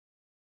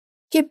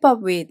Keep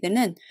up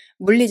with는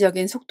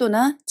물리적인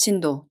속도나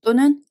진도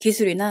또는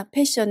기술이나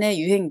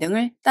패션의 유행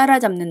등을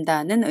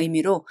따라잡는다는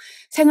의미로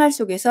생활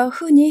속에서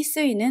흔히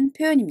쓰이는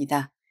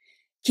표현입니다.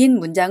 긴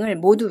문장을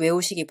모두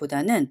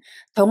외우시기보다는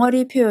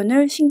덩어리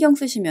표현을 신경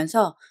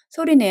쓰시면서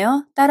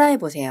소리내어 따라해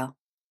보세요.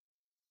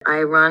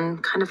 I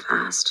run kind of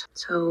fast,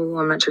 so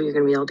I'm not sure you're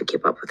going to be able to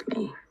keep up with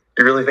me.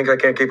 You really think I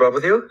can't keep up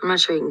with you? I'm not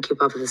sure you can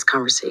keep up with this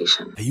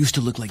conversation. I used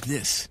to look like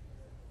this.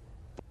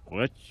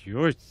 What's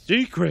your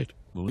secret?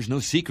 Well, there's no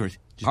secret.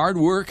 Just hard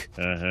work.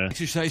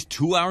 Exercise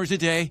 2 hours a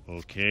day.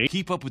 Okay.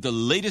 Keep up with the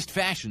latest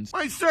fashions.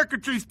 My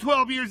circuitry's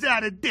 12 years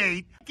out of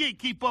date. Can't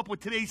keep up with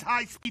today's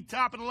high-speed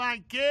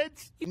top-of-the-line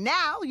kids.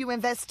 Now you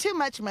invest too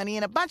much money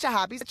in a bunch of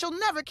hobbies that you'll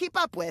never keep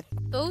up with.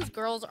 Those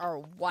girls are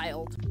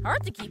wild.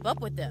 Hard to keep up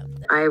with them.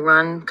 I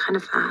run kind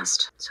of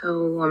fast,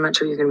 so I'm not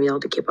sure you're going to be able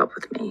to keep up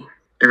with me.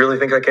 You really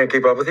think I can't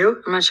keep up with you?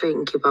 I'm not sure you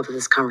can keep up with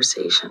this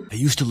conversation. I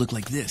used to look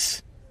like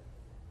this.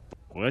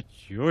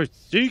 What's your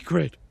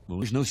secret? Well,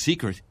 there's no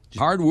secret. Just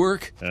hard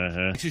work.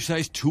 Uh-huh.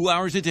 Exercise 2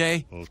 hours a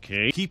day.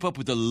 Okay. Keep up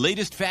with the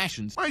latest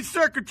fashions. My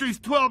circuitry's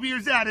 12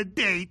 years out of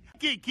date.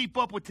 Can't keep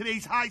up with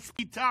today's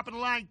high-speed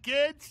top-of-the-line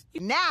kids.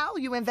 Now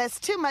you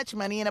invest too much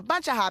money in a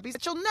bunch of hobbies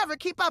that you'll never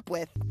keep up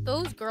with.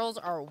 Those girls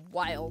are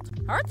wild.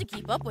 Hard to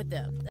keep up with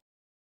them.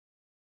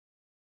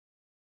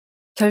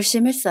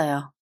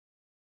 결심했어요.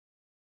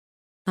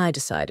 I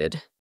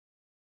decided.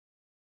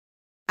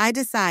 I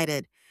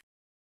decided.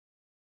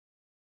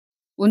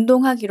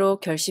 운동하기로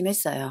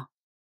결심했어요.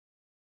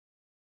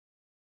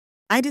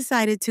 I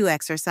decided to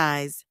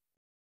exercise.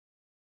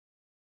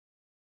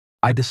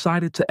 I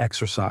decided to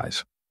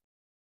exercise.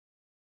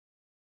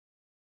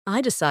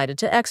 I decided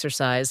to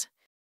exercise.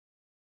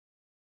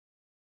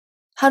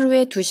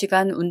 하루에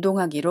 2시간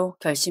운동하기로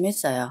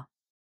결심했어요.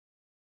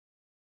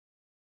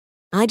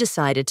 I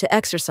decided to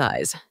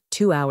exercise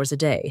 2 hours a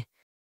day.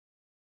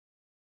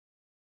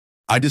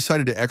 I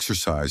decided to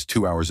exercise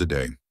 2 hours a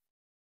day.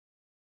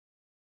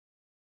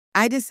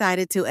 I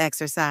decided to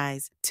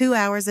exercise 2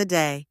 hours a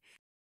day.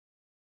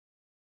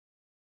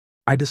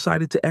 I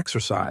decided to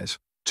exercise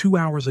 2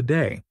 hours a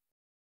day.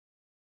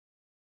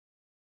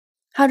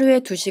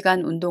 하루에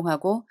 2시간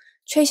운동하고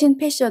최신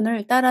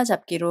패션을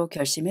따라잡기로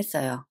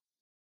결심했어요.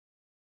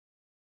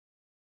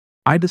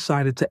 I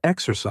decided to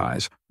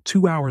exercise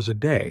 2 hours a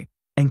day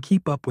and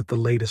keep up with the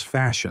latest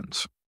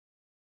fashions.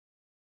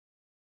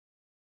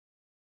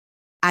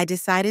 I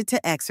decided to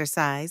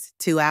exercise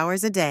 2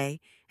 hours a day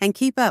and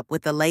keep up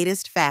with the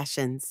latest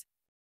fashions.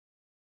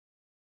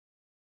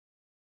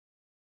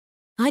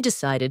 I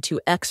decided to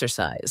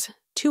exercise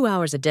 2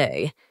 hours a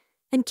day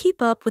and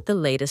keep up with the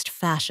latest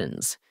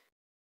fashions.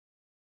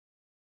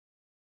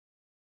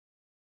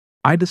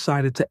 I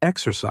decided to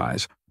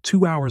exercise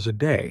 2 hours a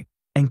day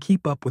and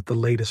keep up with the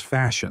latest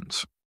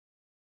fashions.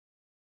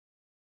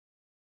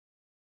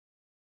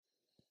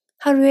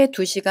 하루에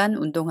 2시간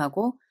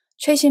운동하고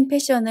최신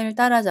패션을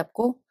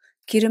따라잡고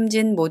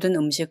기름진 모든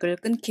음식을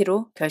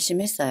끊기로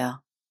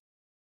결심했어요.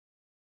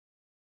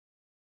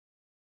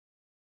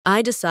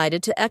 I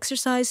decided to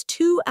exercise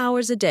 2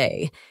 hours a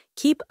day,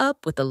 keep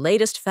up with the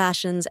latest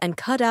fashions, and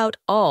cut out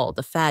all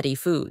the fatty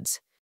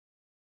foods.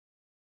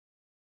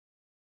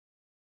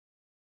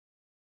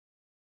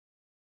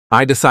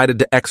 I decided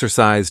to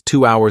exercise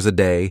 2 hours a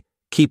day,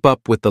 keep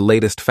up with the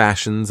latest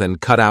fashions, and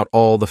cut out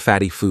all the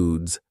fatty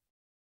foods.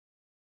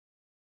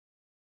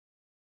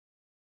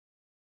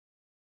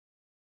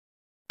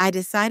 I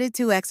decided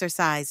to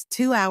exercise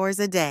 2 hours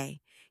a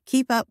day,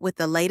 keep up with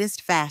the latest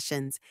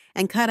fashions,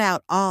 and cut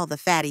out all the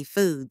fatty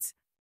foods.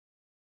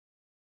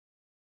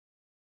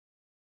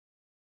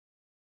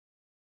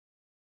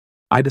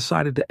 I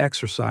decided to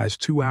exercise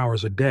 2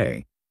 hours a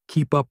day,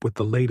 keep up with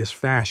the latest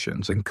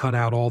fashions, and cut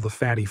out all the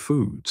fatty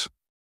foods.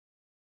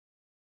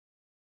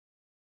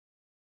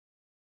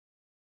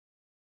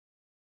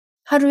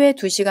 하루에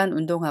 2시간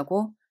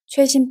운동하고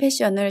최신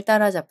패션을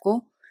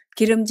따라잡고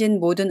기름진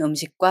모든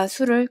음식과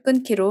술을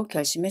끊기로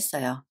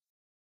결심했어요.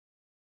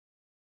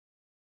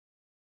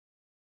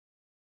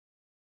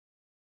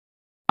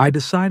 I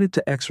decided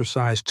to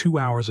exercise 2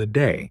 hours a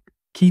day,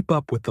 keep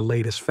up with the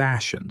latest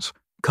fashions,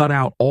 cut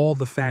out all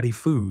the fatty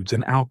foods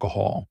and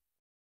alcohol.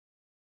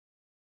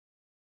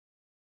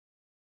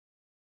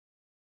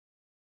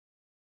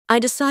 I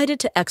decided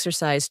to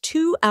exercise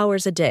 2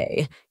 hours a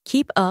day,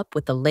 keep up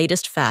with the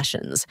latest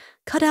fashions,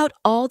 cut out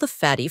all the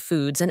fatty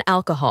foods and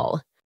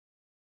alcohol.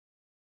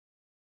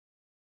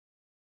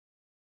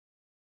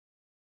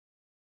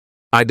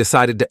 I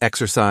decided to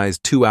exercise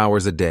 2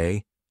 hours a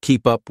day,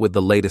 keep up with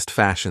the latest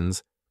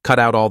fashions, cut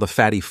out all the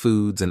fatty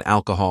foods and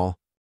alcohol.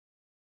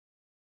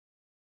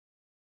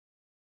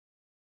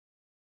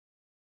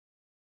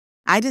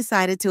 I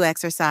decided to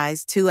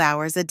exercise 2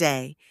 hours a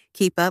day,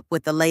 keep up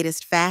with the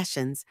latest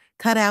fashions,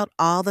 cut out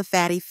all the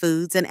fatty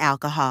foods and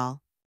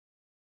alcohol.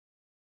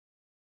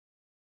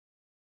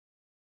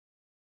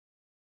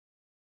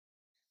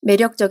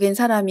 매력적인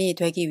사람이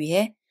되기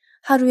위해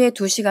하루에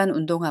 2시간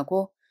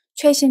운동하고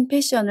최신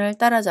패션을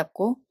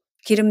따라잡고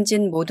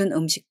기름진 모든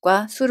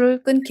음식과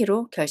술을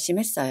끊기로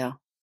결심했어요.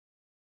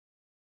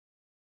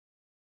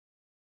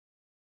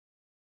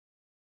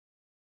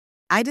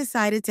 I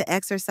decided to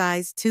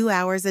exercise 2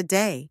 hours a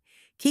day,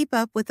 keep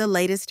up with the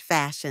latest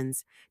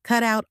fashions,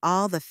 cut out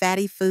all the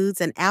fatty foods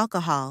and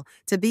alcohol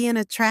to be an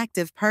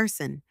attractive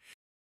person.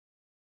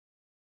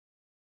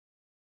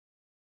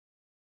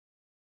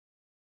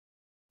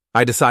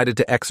 I decided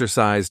to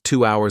exercise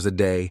 2 hours a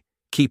day,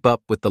 keep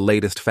up with the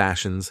latest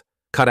fashions,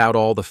 cut out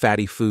all the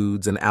fatty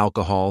foods and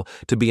alcohol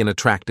to be an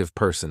attractive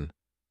person.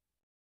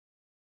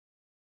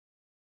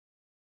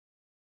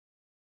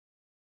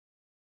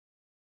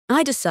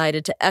 I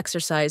decided to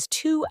exercise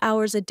 2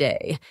 hours a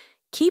day,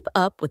 keep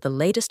up with the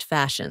latest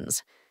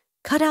fashions,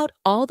 cut out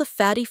all the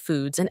fatty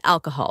foods and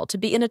alcohol to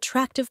be an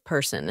attractive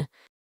person.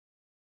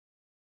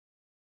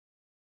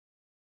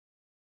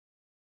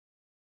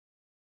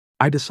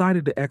 I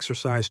decided to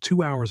exercise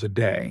 2 hours a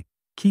day,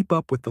 keep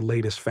up with the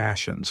latest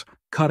fashions,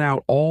 cut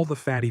out all the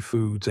fatty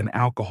foods and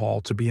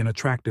alcohol to be an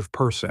attractive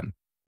person.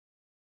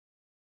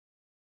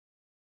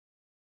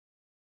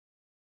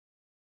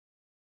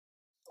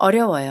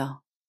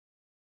 어려워요.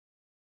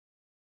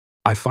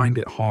 I find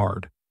it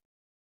hard.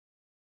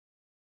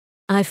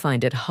 I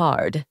find it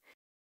hard.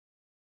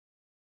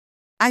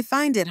 I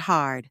find it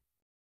hard.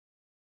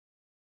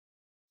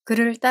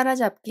 그를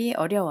따라잡기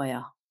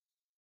어려워요.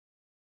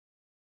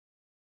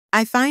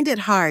 I find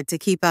it hard to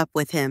keep up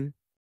with him.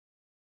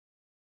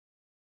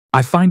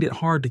 I find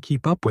it hard to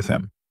keep up with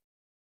him.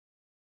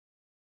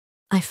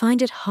 I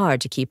find it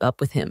hard to keep up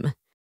with him.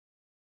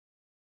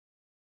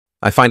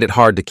 I find it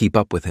hard to keep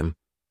up with him.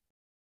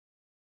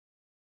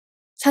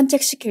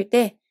 산책시킬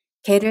때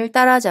개를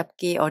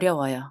따라잡기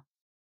어려워요.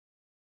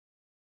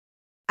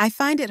 I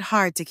find it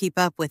hard to keep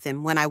up with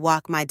him when I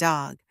walk my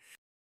dog.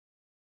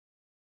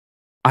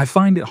 I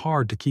find it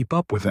hard to keep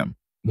up with him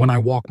when I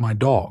walk my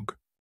dog.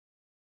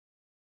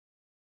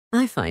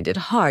 I find it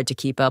hard to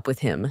keep up with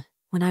him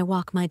when I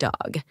walk my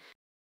dog.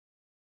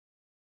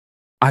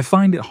 I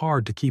find it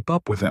hard to keep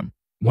up with him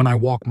when I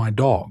walk my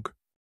dog.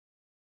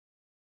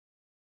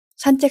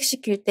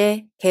 산책시킬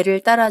때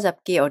개를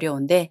따라잡기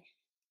어려운데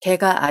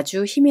개가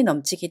아주 힘이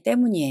넘치기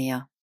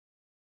때문이에요.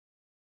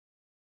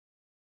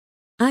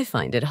 I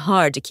find it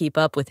hard to keep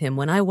up with him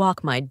when I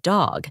walk my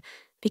dog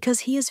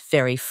because he is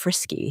very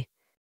frisky.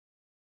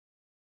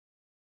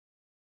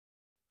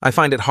 I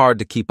find it hard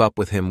to keep up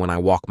with him when I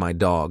walk my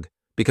dog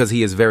because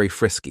he is very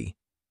frisky.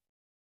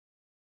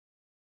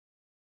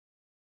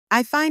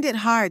 I find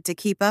it hard to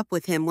keep up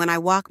with him when I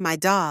walk my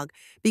dog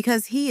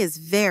because he is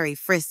very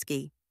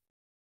frisky.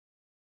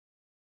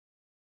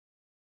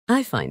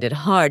 I find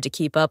it hard to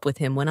keep up with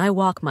him when I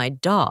walk my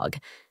dog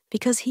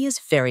because he is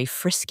very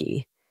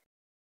frisky.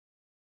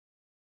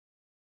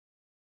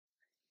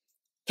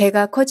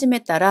 개가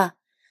커짐에 따라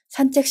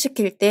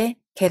산책시킬 때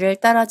개를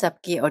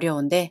따라잡기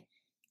어려운데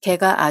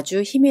개가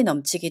아주 힘이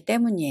넘치기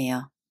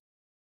때문이에요.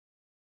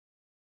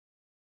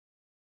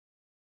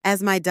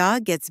 As my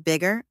dog gets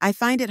bigger, I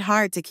find it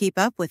hard to keep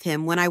up with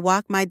him when I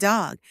walk my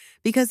dog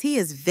because he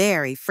is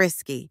very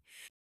frisky.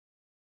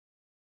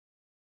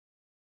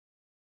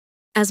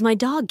 As my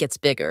dog gets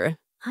bigger,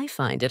 I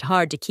find it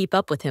hard to keep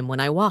up with him when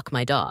I walk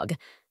my dog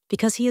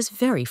because he is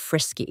very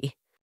frisky.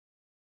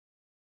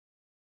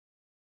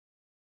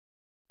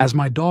 As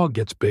my dog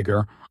gets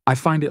bigger, I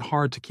find it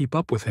hard to keep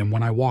up with him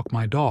when I walk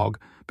my dog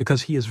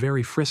because he is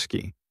very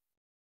frisky.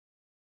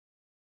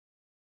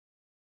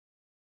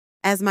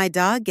 As my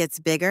dog gets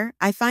bigger,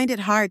 I find it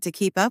hard to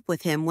keep up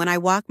with him when I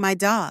walk my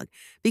dog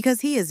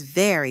because he is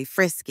very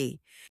frisky.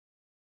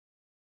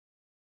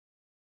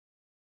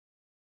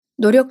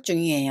 노력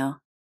중이에요.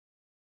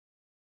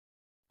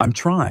 I'm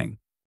trying.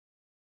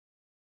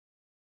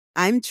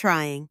 I'm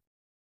trying.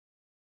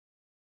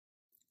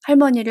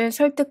 할머니를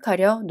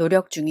설득하려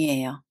노력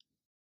중이에요.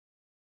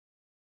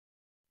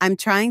 I'm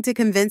trying to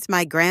convince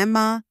my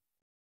grandma.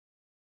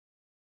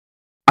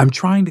 I'm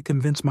trying to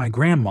convince my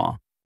grandma.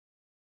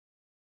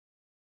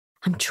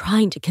 I'm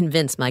trying to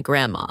convince my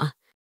grandma.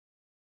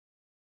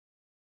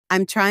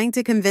 I'm trying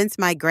to convince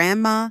my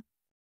grandma.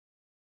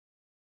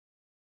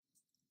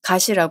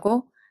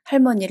 가시라고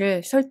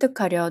할머니를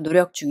설득하려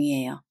노력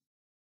중이에요.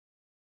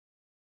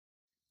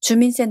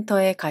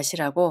 주민센터에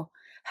가시라고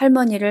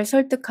할머니를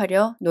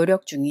설득하려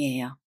노력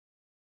중이에요.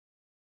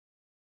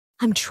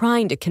 I'm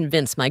trying to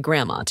convince my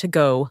grandma to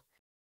go.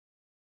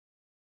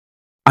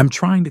 I'm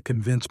trying to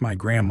convince my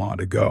grandma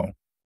to go.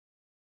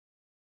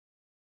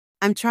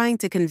 I'm trying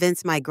to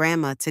convince my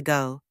grandma to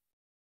go.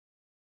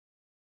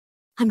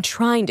 I'm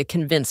trying to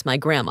convince my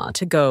grandma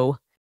to go.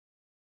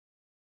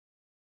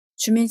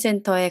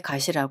 주민센터에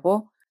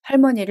가시라고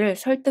할머니를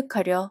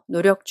설득하려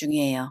노력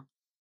중이에요.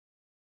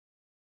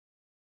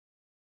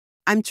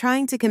 I'm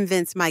trying to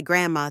convince my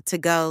grandma to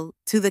go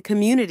to the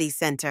community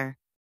center.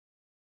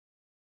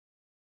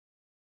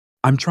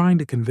 I'm trying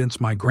to convince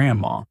my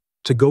grandma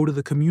to go to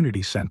the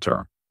community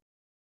center.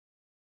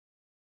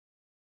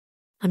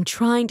 I'm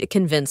trying to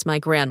convince my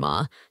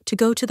grandma to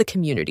go to the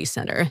community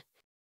center.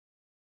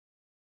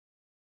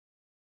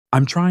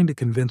 I'm trying to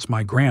convince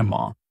my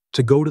grandma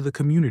to go to the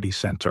community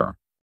center.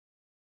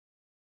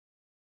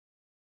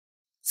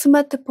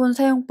 스마트폰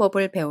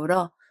사용법을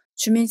배우러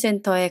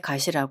주민센터에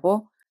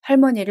가시라고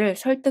할머니를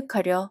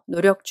설득하려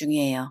노력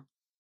중이에요.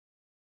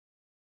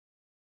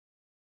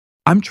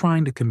 I'm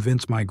trying to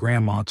convince my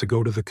grandma to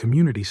go to the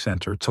community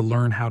center to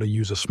learn how to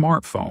use a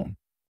smartphone.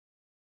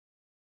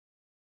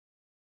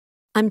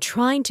 I'm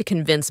trying to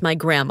convince my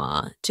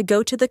grandma to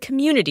go to the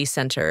community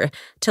center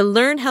to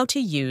learn how to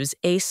use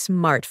a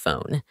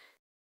smartphone.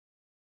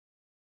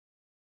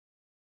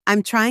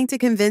 I'm trying to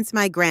convince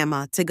my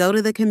grandma to go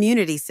to the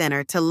community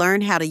center to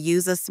learn how to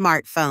use a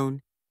smartphone.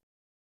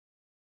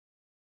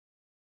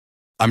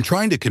 I'm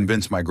trying to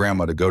convince my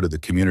grandma to go to the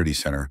community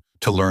center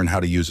to learn how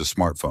to use a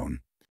smartphone.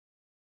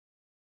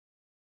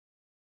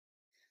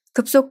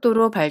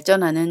 급속도로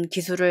발전하는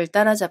기술을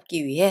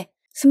따라잡기 위해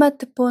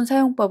스마트폰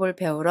사용법을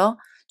배우러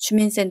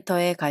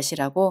주민센터에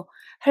가시라고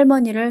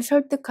할머니를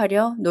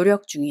설득하려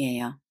노력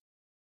중이에요.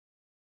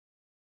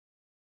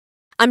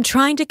 I'm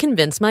trying to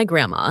convince my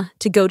grandma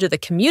to go to the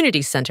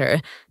community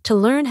center to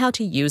learn how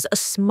to use a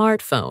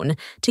smartphone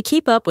to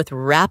keep up with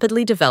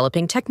rapidly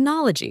developing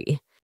technology.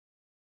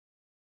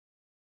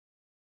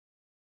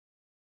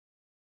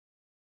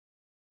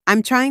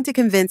 I'm trying to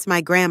convince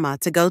my grandma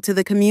to go to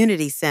the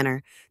community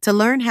center to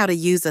learn how to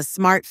use a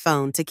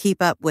smartphone to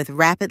keep up with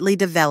rapidly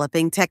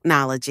developing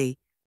technology.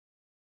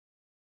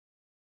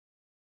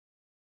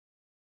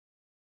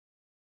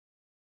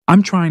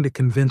 I'm trying to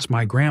convince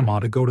my grandma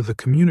to go to the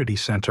community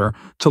center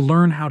to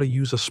learn how to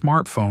use a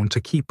smartphone to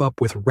keep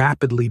up with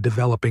rapidly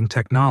developing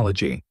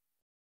technology.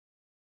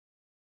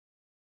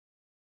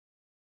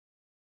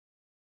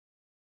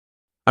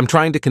 I'm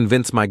trying to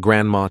convince my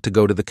grandma to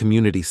go to the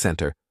community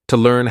center to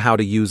learn how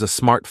to use a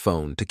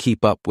smartphone to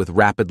keep up with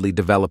rapidly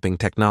developing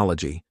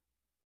technology.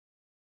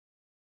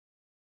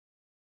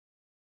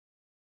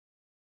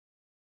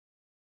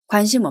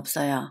 관심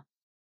없어요.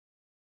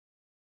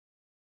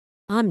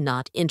 I'm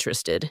not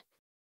interested.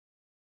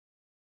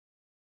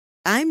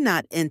 I'm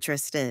not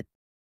interested.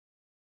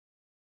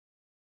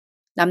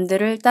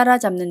 남들을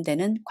따라잡는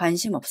데는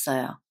관심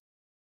없어요.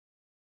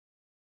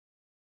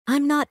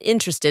 I'm not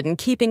interested in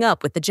keeping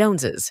up with the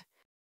Joneses.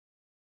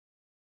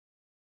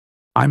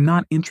 I'm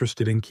not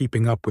interested in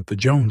keeping up with the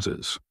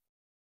Joneses.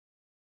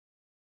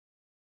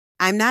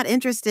 I'm not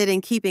interested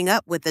in keeping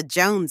up with the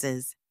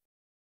Joneses.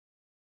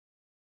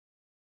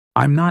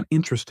 I'm not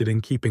interested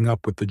in keeping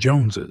up with the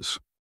Joneses.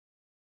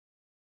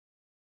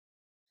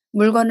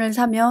 물건을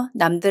사며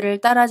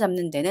남들을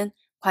따라잡는 데는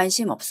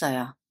관심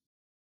없어요.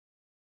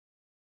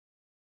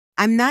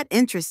 I'm not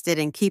interested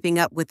in keeping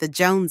up with the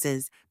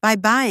Joneses by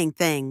buying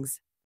things.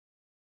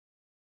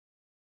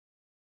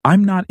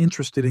 I'm not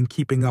interested in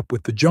keeping up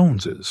with the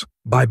Joneses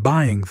by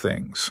buying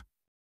things.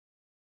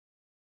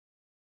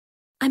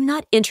 I'm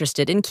not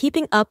interested in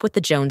keeping up with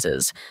the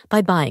Joneses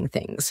by buying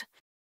things.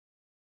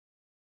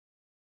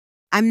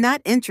 I'm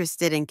not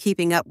interested in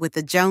keeping up with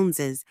the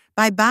Joneses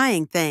by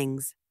buying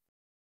things.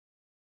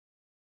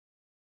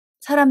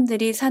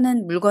 사람들이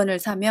사는 물건을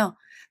사며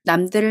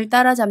남들을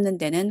따라잡는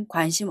데는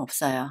관심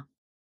없어요.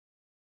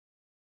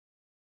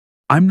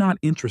 I'm not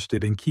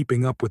interested in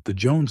keeping up with the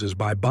Joneses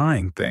by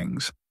buying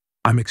things.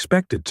 I'm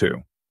expected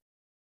to.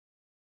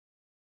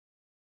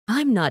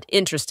 I'm not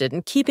interested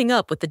in keeping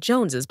up with the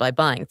Joneses by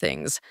buying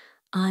things.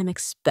 I'm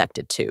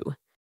expected to.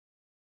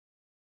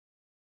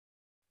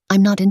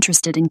 I'm not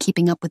interested in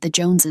keeping up with the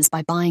Joneses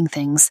by buying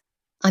things.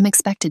 I'm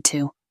expected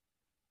to.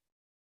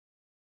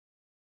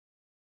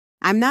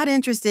 I'm not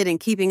interested in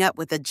keeping up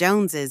with the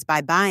Joneses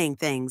by buying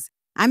things.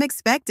 I'm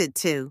expected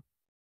to.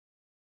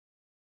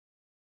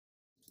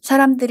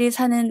 사람들이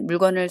사는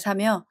물건을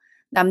사며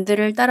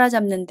남들을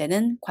따라잡는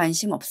데는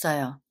관심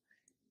없어요.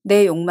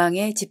 내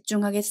욕망에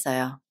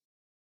집중하겠어요.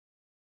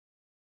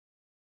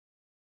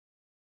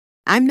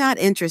 I'm not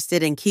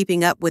interested in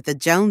keeping up with the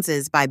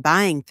Joneses by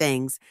buying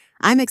things.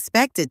 I'm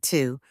expected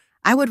to.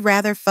 I would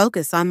rather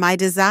focus on my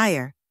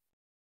desire.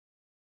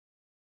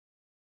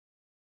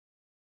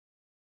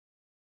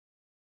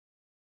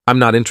 I'm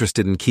not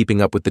interested in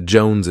keeping up with the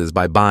Joneses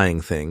by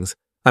buying things.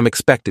 I'm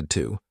expected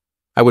to.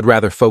 I would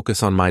rather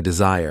focus on my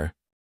desire.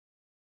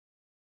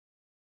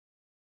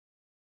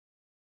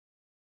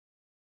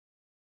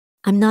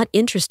 I'm not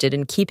interested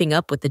in keeping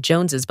up with the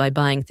Joneses by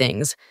buying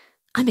things.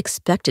 I'm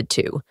expected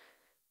to.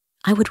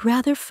 I would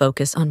rather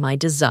focus on my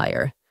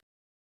desire.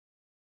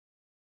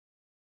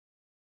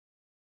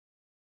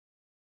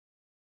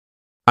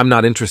 I'm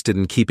not interested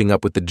in keeping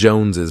up with the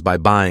Joneses by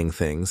buying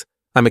things.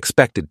 I'm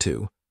expected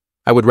to.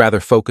 I would rather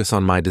focus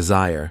on my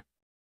desire.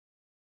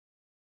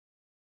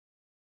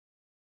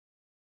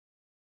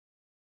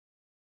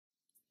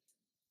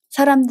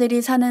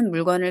 사람들이 사는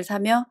물건을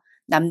사며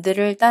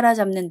남들을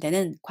따라잡는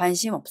데는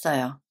관심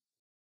없어요.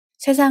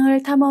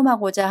 세상을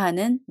탐험하고자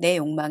하는 내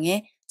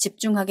욕망에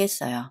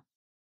집중하겠어요.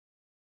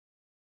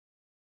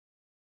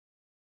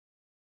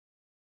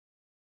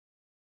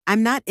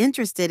 I'm not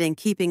interested in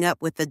keeping up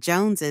with the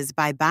Joneses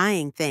by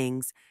buying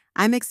things.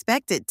 I'm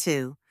expected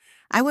to.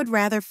 I would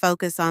rather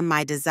focus on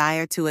my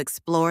desire to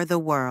explore the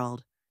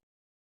world.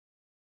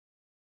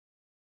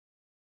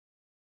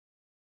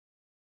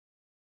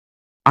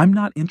 I'm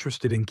not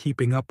interested in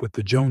keeping up with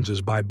the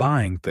Joneses by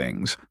buying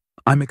things.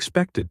 I'm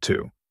expected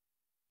to.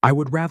 I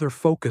would rather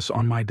focus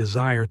on my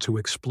desire to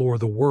explore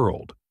the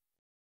world.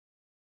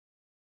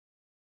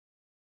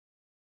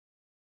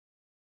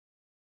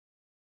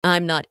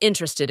 I'm not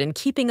interested in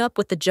keeping up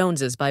with the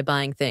Joneses by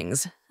buying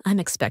things. I'm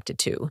expected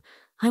to.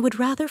 I would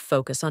rather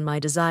focus on my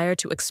desire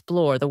to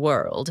explore the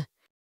world.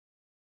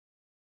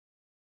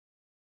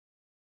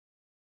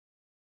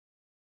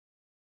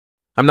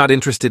 I'm not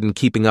interested in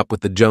keeping up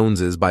with the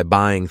Joneses by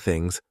buying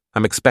things.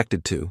 I'm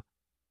expected to.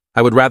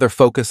 I would rather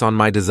focus on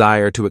my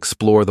desire to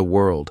explore the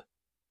world.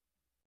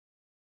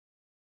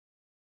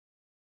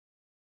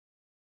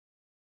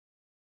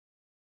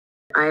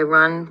 I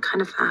run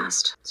kind of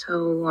fast,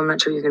 so I'm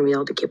not sure you're going to be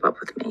able to keep up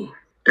with me.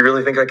 You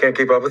really think I can't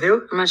keep up with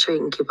you? I'm not sure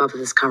you can keep up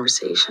with this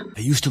conversation.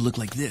 I used to look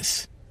like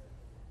this.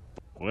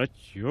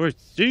 What's your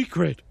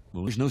secret?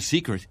 Well, there's no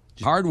secret.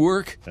 Hard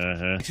work,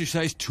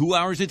 exercise 2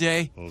 hours a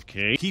day,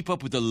 Okay. keep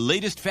up with the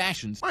latest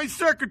fashions. My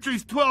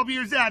circuitry's 12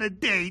 years out of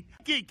date.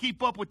 Can't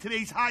keep up with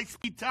today's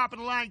high-speed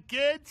top-of-the-line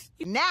kids.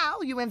 Now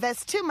you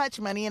invest too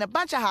much money in a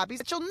bunch of hobbies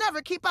that you'll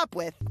never keep up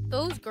with.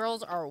 Those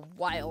girls are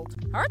wild.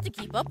 Hard to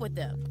keep up with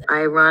them.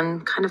 I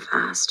run kind of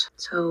fast,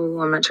 so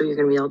I'm not sure you're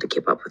going to be able to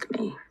keep up with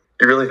me.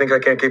 You really think I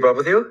can't keep up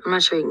with you? I'm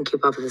not sure you can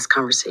keep up with this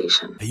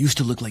conversation. I used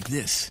to look like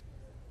this.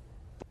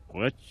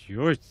 What's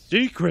your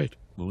secret?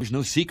 Well, there's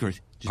no secret.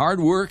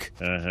 Hard work,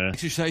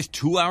 exercise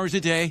 2 hours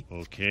a day,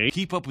 Okay.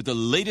 keep up with the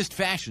latest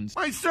fashions.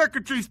 My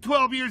circuitry's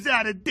 12 years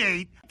out of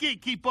date.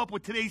 Can't keep up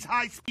with today's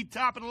high-speed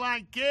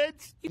top-of-the-line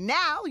kids.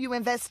 Now you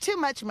invest too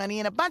much money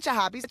in a bunch of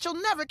hobbies that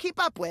you'll never keep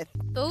up with.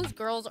 Those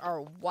girls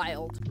are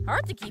wild.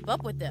 Hard to keep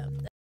up with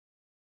them.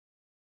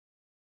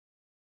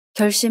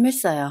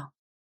 결심했어요.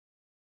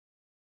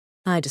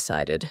 I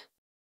decided.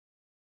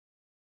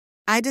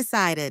 I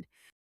decided.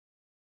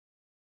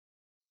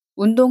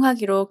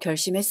 운동하기로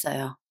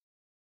결심했어요.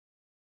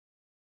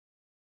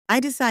 I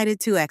decided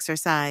to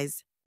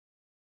exercise.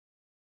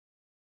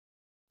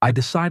 I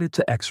decided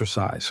to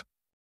exercise.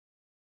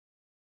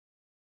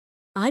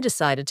 I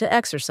decided to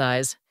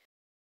exercise.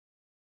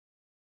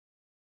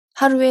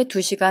 하루에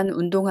 2시간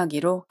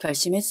운동하기로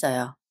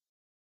결심했어요.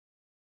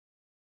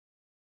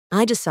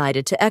 I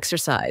decided to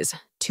exercise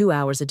 2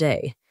 hours a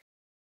day.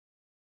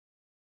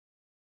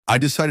 I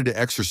decided to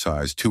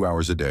exercise 2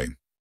 hours a day.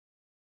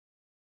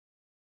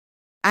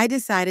 I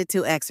decided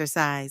to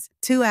exercise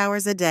 2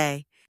 hours a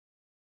day.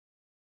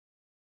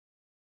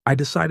 I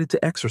decided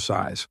to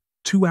exercise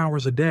 2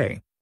 hours a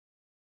day.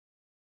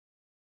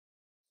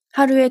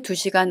 하루에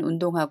 2시간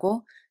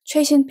운동하고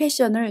최신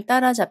패션을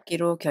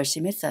따라잡기로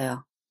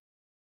결심했어요.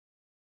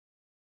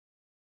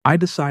 I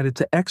decided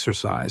to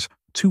exercise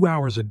 2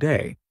 hours a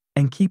day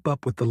and keep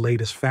up with the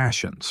latest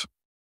fashions.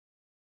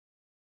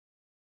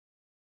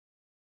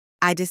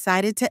 I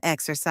decided to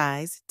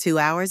exercise 2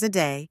 hours a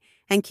day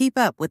and keep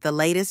up with the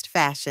latest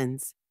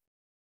fashions.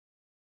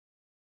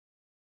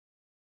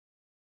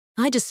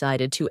 I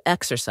decided to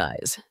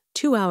exercise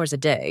 2 hours a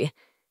day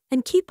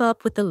and keep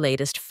up with the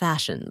latest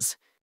fashions.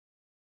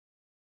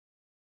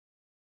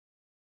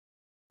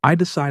 I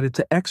decided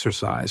to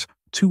exercise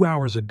 2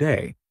 hours a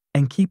day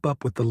and keep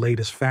up with the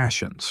latest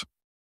fashions.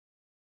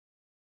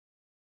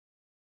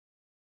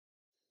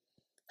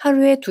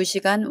 하루에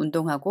 2시간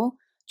운동하고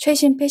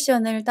최신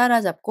패션을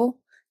따라잡고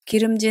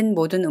기름진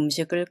모든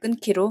음식을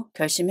끊기로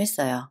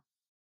결심했어요.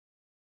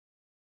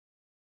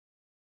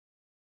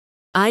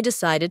 I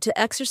decided to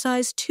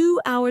exercise 2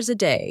 hours a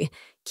day,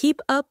 keep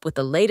up with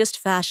the latest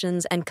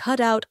fashions, and cut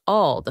out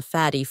all the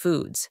fatty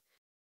foods.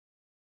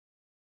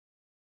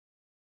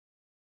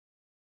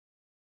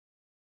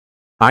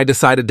 I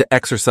decided to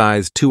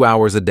exercise 2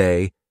 hours a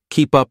day,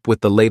 keep up with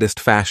the latest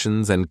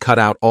fashions, and cut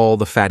out all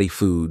the fatty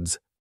foods.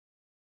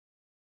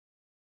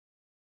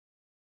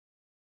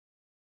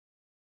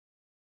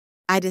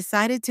 I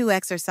decided to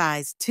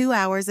exercise 2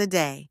 hours a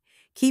day,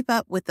 keep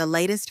up with the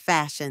latest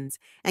fashions,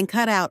 and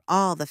cut out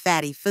all the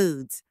fatty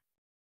foods.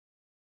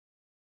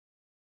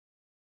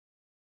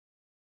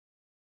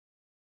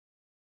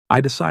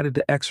 I decided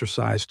to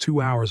exercise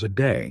 2 hours a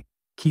day,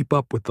 keep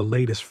up with the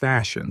latest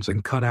fashions,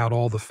 and cut out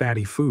all the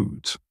fatty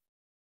foods.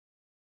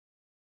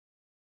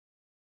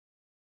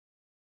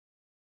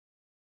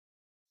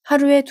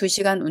 하루에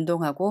 2시간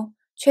운동하고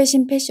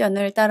최신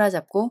패션을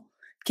따라잡고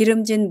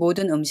기름진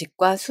모든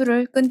음식과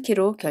술을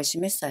끊기로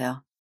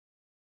결심했어요.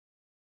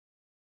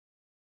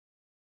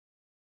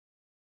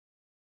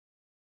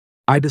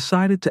 I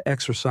decided to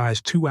exercise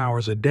 2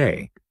 hours a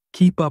day,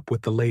 keep up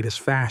with the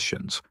latest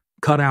fashions,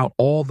 cut out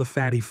all the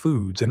fatty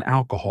foods and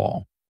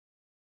alcohol.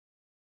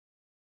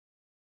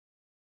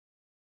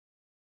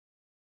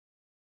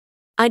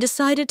 I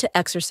decided to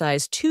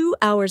exercise 2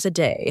 hours a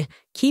day,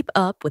 keep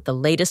up with the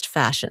latest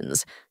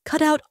fashions,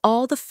 cut out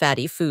all the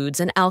fatty foods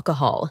and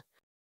alcohol.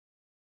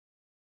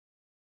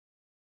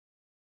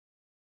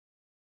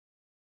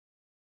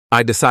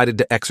 I decided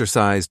to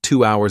exercise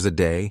 2 hours a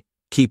day,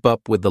 keep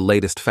up with the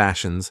latest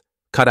fashions,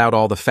 cut out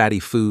all the fatty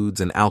foods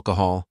and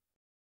alcohol.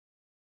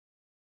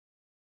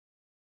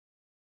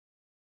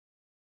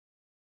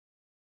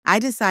 I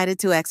decided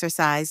to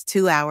exercise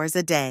 2 hours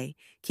a day,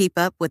 keep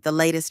up with the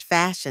latest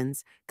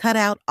fashions, cut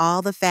out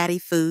all the fatty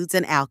foods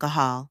and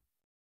alcohol.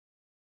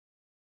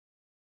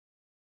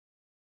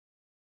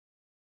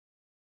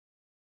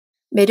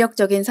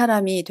 매력적인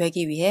사람이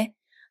되기 위해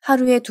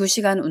하루에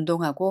 2시간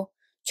운동하고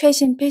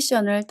최신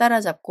패션을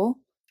따라잡고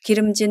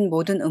기름진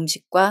모든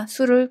음식과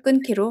술을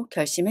끊기로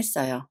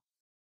결심했어요.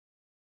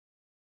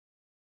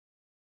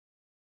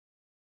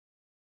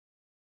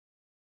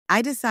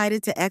 I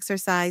decided to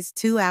exercise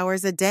 2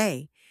 hours a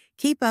day,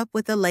 keep up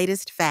with the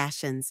latest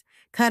fashions,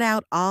 cut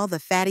out all the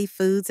fatty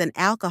foods and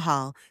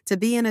alcohol to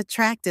be an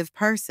attractive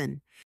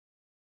person.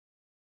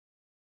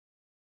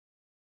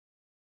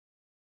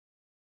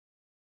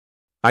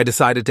 I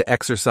decided to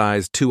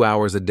exercise 2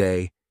 hours a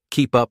day,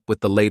 keep up with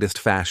the latest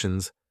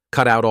fashions,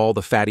 cut out all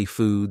the fatty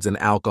foods and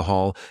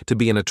alcohol to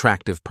be an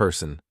attractive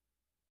person.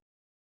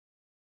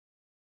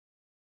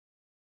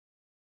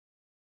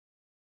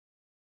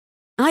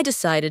 I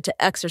decided to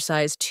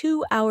exercise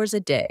 2 hours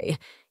a day,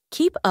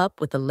 keep up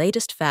with the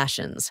latest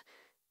fashions,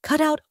 cut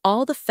out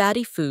all the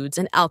fatty foods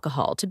and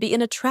alcohol to be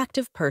an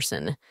attractive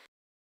person.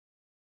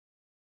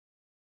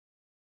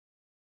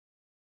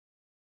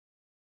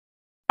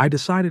 I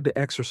decided to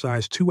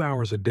exercise 2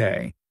 hours a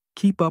day,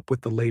 keep up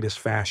with the latest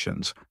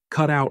fashions,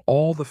 cut out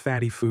all the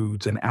fatty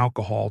foods and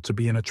alcohol to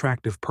be an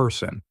attractive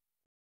person.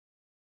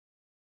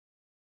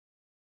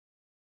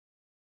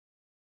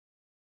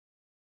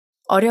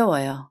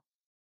 어려워요.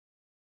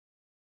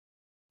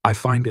 I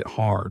find it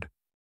hard.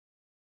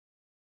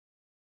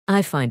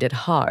 I find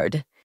it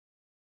hard.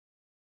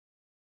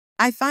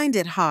 I find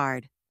it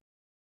hard.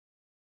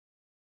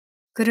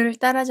 그를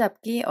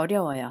따라잡기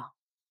어려워요.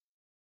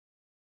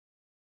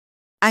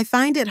 I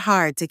find it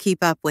hard to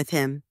keep up with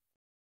him.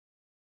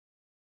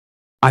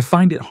 I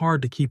find it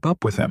hard to keep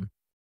up with him.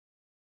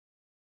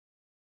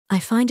 I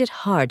find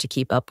it hard to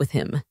keep up with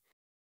him.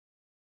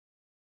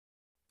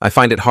 I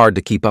find it hard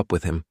to keep up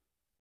with him.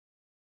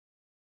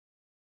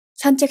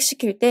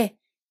 산책시킬 때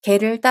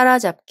개를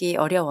따라잡기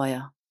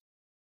어려워요.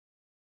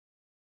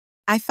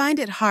 I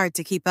find it hard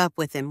to keep up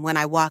with him when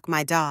I walk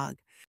my dog.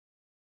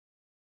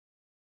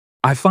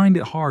 I find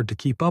it hard to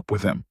keep up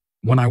with him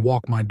when I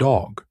walk my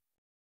dog.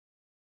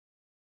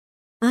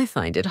 I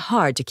find it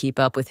hard to keep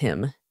up with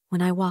him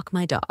when I walk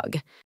my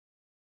dog.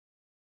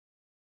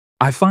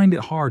 I find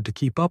it hard to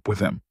keep up with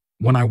him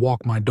when I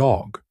walk my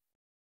dog.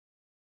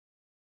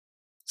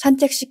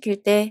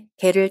 산책시킬 때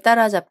개를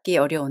따라잡기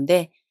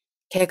어려운데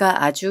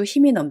개가 아주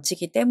힘이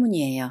넘치기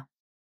때문이에요.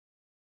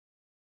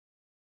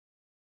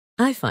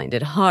 I find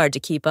it hard to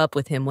keep up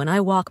with him when I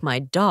walk my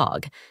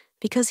dog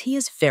because he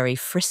is very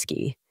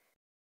frisky.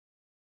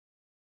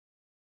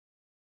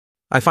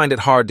 I find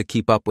it hard to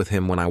keep up with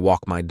him when I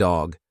walk my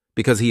dog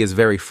because he is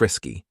very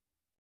frisky.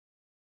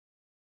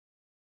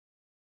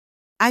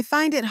 I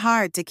find it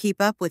hard to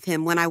keep up with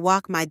him when I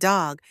walk my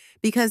dog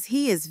because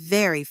he is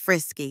very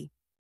frisky.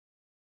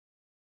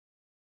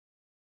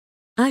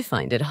 I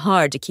find it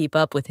hard to keep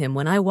up with him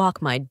when I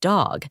walk my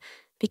dog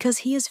because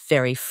he is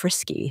very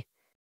frisky.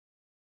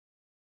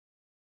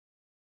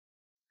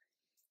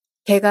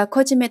 개가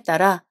커짐에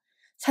따라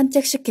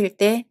산책시킬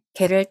때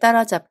개를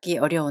따라잡기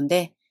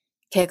어려운데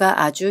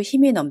개가 아주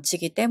힘이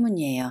넘치기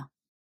때문이에요.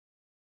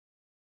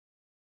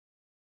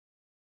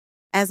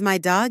 As my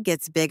dog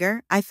gets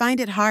bigger, I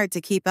find it hard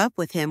to keep up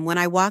with him when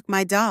I walk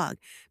my dog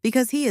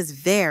because he is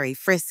very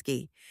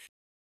frisky.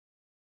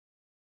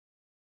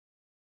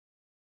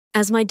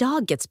 As my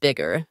dog gets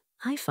bigger,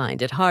 I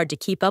find it hard to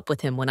keep up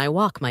with him when I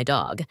walk my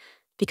dog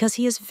because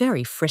he is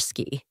very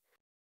frisky.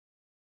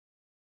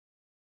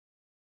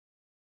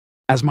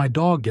 As my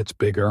dog gets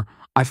bigger,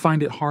 I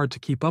find it hard to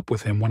keep up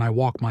with him when I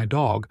walk my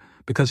dog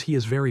because he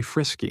is very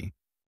frisky.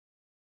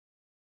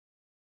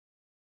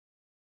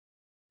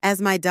 As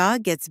my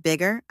dog gets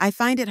bigger, I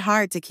find it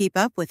hard to keep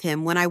up with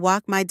him when I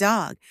walk my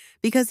dog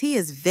because he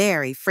is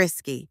very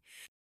frisky.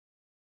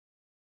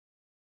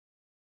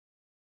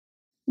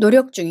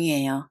 노력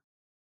중이에요.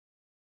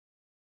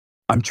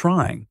 I'm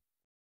trying.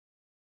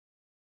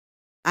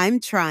 I'm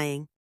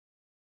trying.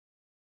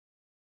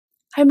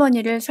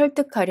 할머니를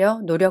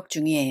설득하려 노력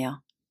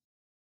중이에요.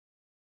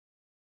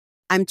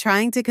 I'm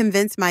trying to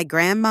convince my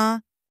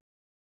grandma.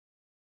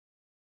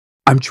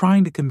 I'm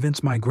trying to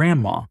convince my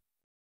grandma.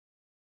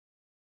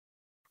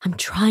 I'm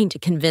trying to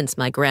convince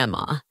my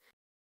grandma.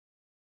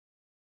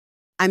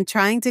 I'm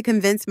trying to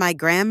convince my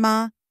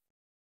grandma.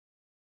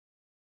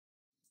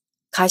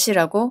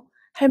 가시라고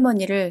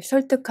할머니를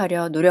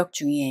설득하려 노력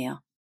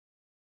중이에요.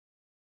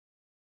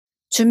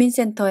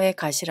 주민센터에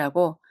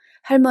가시라고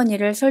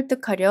할머니를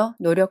설득하려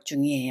노력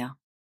중이에요.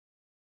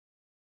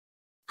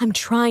 I'm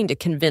trying to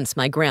convince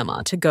my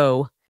grandma to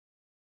go.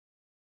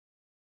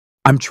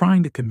 I'm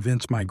trying to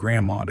convince my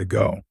grandma to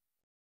go.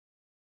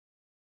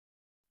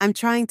 I'm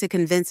trying to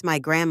convince my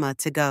grandma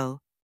to go.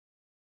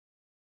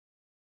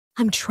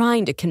 I'm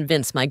trying to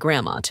convince my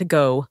grandma to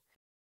go.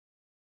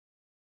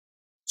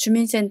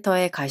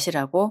 주민센터에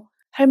가시라고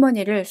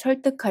할머니를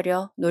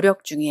설득하려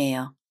노력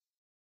중이에요.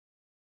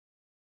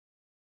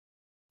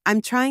 I'm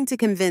trying to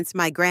convince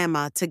my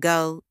grandma to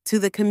go to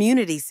the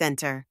community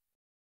center.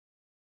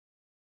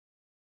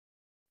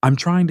 I'm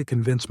trying to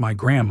convince my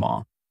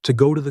grandma to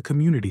go to the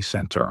community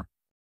center.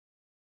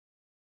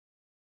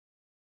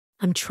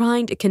 I'm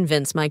trying to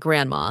convince my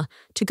grandma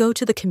to go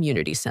to the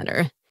community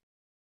center.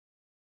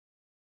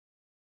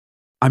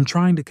 I'm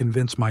trying to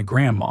convince my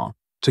grandma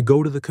to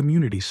go to the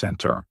community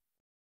center.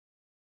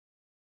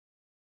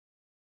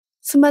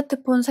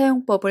 스마트폰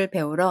사용법을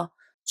배우러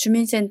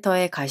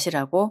주민센터에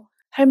가시라고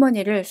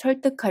할머니를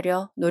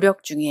설득하려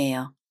노력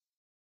중이에요.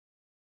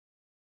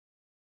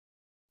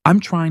 I'm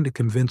trying to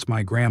convince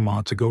my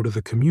grandma to go to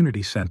the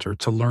community center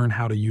to learn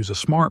how to use a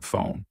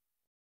smartphone.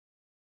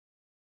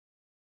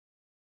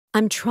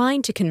 I'm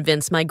trying to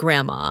convince my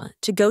grandma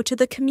to go to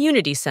the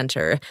community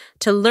center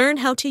to learn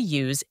how to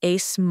use a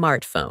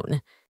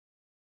smartphone.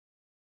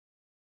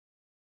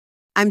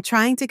 I'm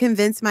trying to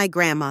convince my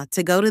grandma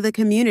to go to the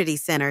community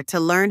center to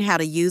learn how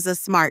to use a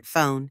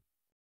smartphone.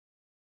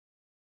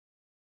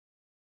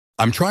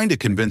 I'm trying to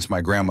convince my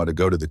grandma to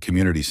go to the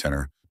community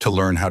center to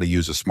learn how to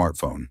use a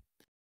smartphone.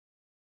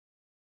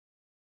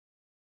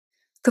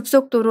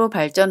 급속도로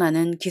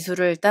발전하는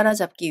기술을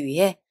따라잡기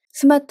위해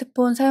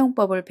스마트폰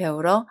사용법을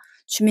배우러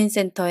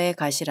주민센터에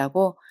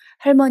가시라고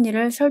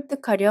할머니를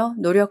설득하려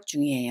노력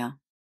중이에요.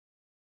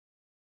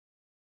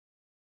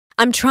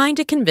 I'm trying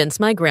to convince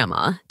my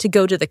grandma to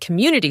go to the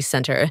community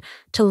center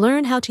to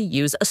learn how to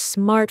use a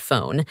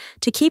smartphone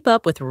to keep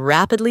up with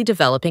rapidly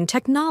developing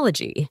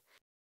technology.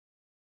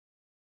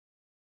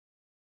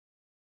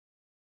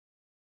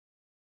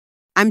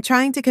 I'm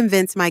trying to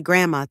convince my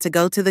grandma to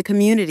go to the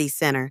community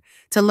center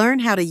to learn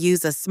how to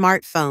use a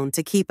smartphone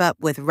to keep up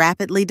with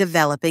rapidly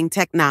developing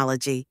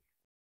technology.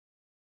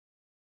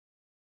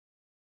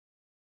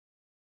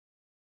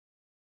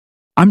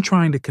 I'm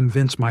trying to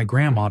convince my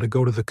grandma to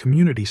go to the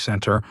community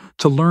center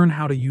to learn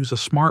how to use a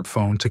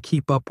smartphone to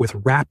keep up with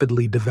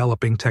rapidly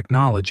developing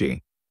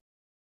technology.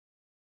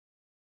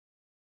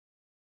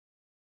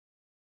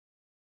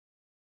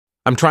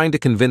 I'm trying to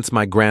convince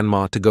my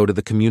grandma to go to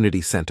the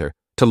community center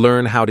to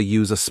learn how to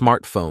use a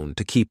smartphone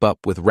to keep up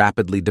with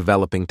rapidly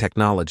developing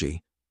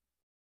technology.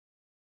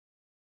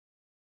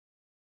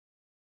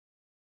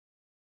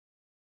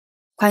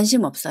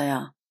 관심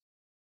없어요.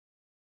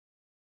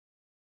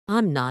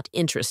 I'm not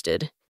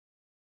interested.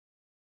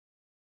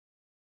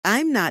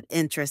 I'm not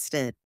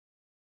interested.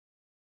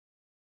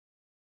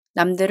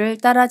 남들을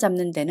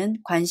따라잡는 데는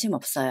관심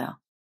없어요.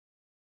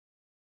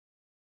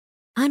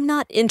 I'm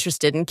not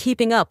interested in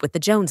keeping up with the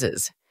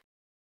Joneses.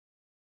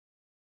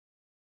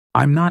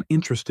 I'm not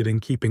interested in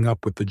keeping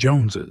up with the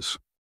Joneses.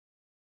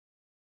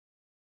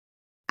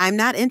 I'm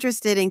not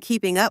interested in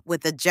keeping up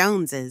with the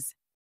Joneses.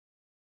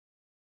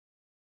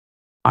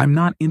 I'm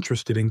not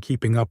interested in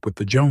keeping up with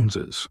the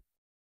Joneses.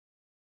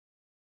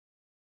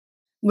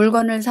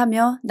 물건을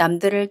사며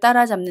남들을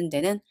따라잡는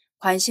데는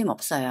관심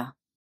없어요.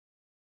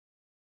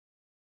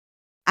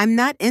 I'm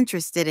not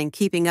interested in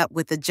keeping up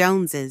with the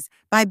Joneses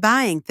by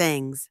buying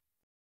things.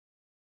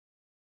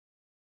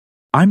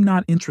 I'm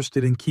not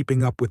interested in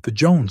keeping up with the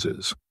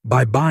Joneses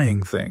by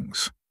buying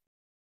things.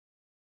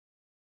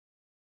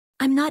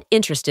 I'm not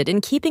interested in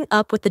keeping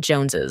up with the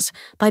Joneses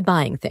by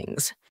buying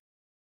things.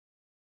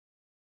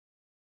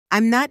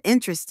 I'm not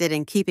interested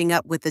in keeping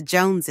up with the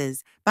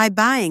Joneses by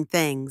buying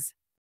things.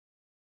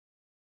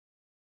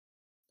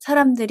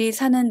 사람들이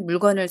사는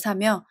물건을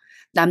사며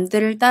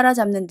남들을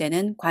따라잡는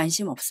데는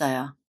관심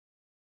없어요.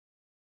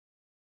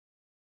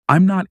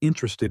 I'm not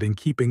interested in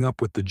keeping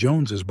up with the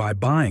Joneses by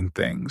buying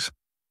things.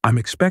 I'm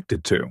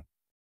expected to.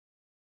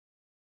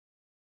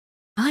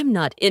 I'm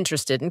not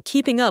interested in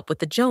keeping up with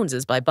the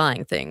Joneses by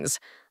buying things.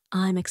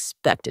 I'm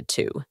expected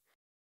to.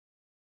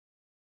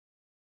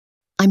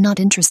 I'm not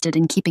interested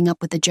in keeping up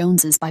with the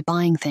Joneses by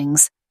buying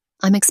things.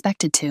 I'm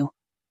expected to.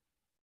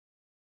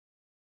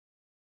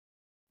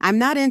 I'm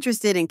not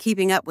interested in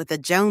keeping up with the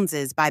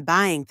Joneses by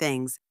buying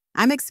things.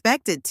 I'm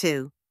expected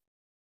to.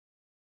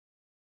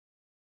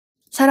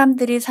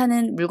 사람들이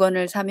사는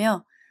물건을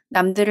사며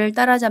남들을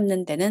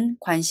따라잡는 데는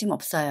관심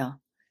없어요.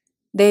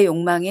 내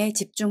욕망에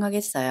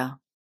집중하겠어요.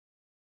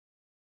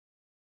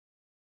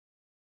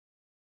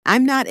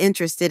 I'm not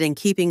interested in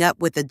keeping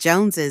up with the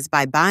Joneses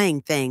by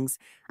buying things.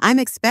 I'm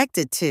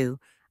expected to.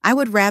 I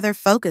would rather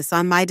focus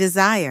on my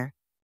desire.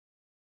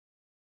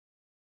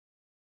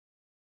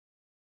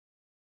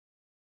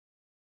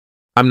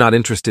 I'm not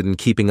interested in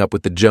keeping up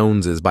with the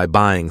Joneses by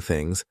buying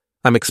things.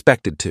 I'm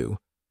expected to.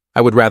 I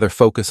would rather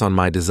focus on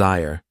my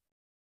desire.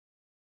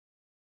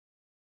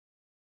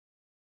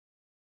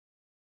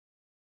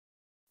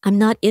 I'm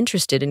not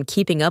interested in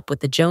keeping up with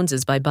the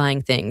Joneses by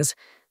buying things.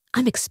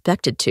 I'm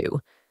expected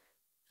to.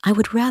 I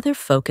would rather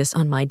focus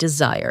on my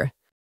desire.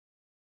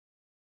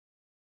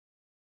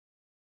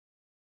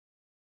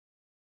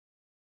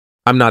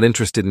 I'm not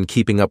interested in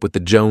keeping up with the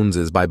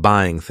Joneses by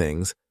buying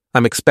things.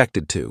 I'm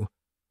expected to.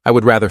 I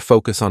would rather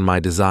focus on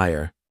my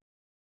desire.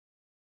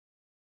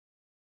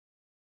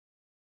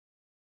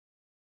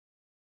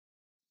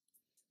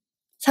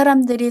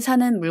 사람들이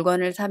사는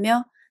물건을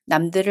사며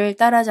남들을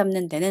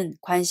따라잡는 데는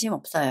관심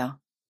없어요.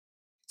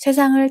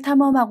 세상을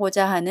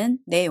탐험하고자 하는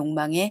내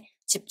욕망에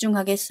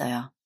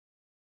집중하겠어요.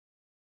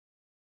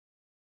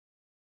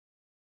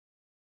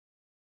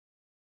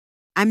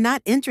 I'm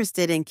not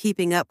interested in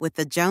keeping up with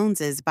the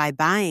Joneses by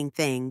buying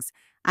things.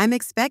 I'm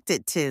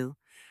expected to.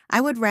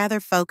 I would rather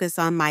focus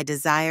on my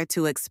desire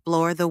to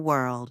explore the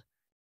world.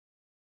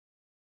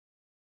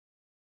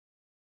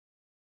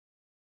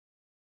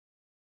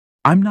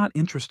 I'm not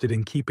interested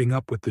in keeping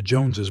up with the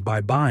Joneses by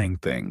buying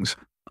things.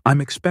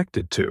 I'm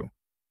expected to.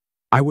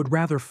 I would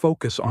rather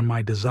focus on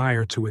my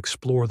desire to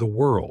explore the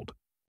world.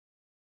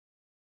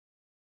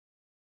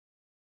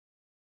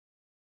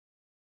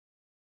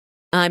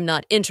 I'm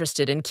not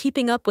interested in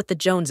keeping up with the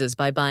Joneses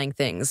by buying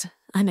things.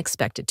 I'm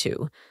expected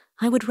to.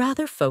 I would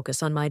rather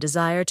focus on my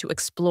desire to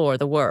explore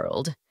the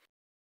world.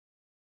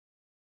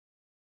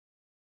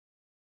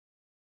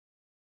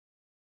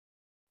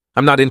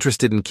 I'm not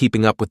interested in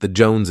keeping up with the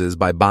Joneses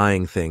by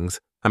buying things.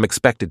 I'm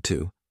expected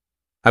to.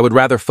 I would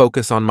rather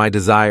focus on my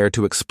desire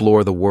to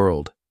explore the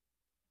world.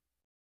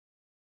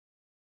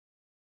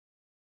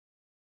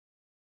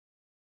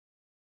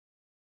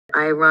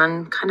 I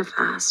run kind of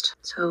fast,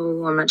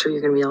 so I'm not sure you're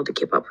going to be able to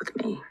keep up with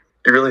me.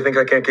 You really think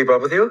I can't keep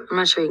up with you? I'm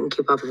not sure you can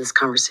keep up with this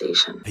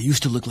conversation. I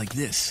used to look like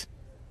this.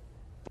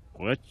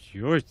 What's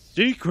your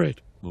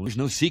secret? Well, there's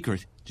no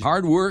secret. Just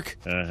hard work,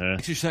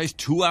 exercise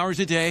 2 hours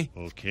a day,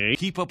 Okay.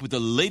 keep up with the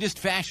latest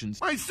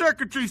fashions. My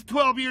circuitry's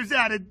 12 years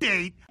out of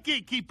date.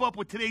 Can't keep up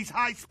with today's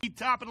high-speed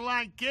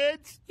top-of-the-line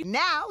kids.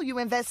 Now you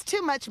invest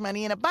too much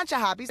money in a bunch of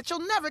hobbies that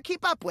you'll never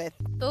keep up with.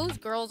 Those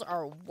girls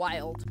are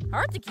wild.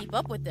 Hard to keep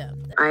up with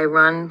them. I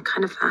run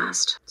kind of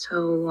fast,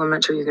 so I'm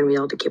not sure you're going to be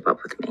able to keep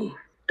up with me.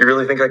 You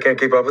really think I can't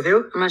keep up with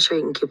you? I'm not sure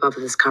you can keep up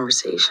with this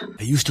conversation.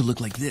 I used to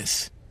look like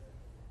this.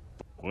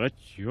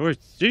 What's your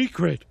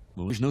secret?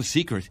 Well, there's no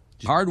secret.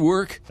 Just hard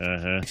work,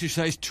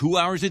 exercise 2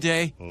 hours a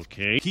day,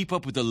 Okay. keep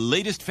up with the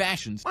latest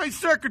fashions. My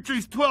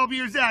circuitry's 12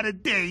 years out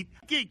of date.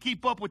 Can't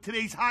keep up with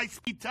today's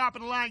high-speed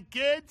top-of-the-line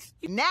kids.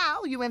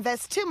 Now you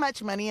invest too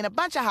much money in a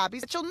bunch of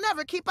hobbies that you'll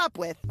never keep up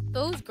with.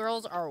 Those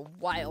girls are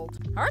wild.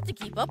 Hard to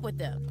keep up with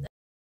them.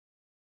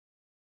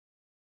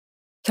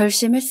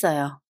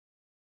 결심했어요.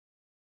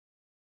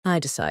 I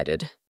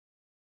decided.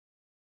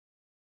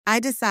 I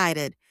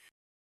decided.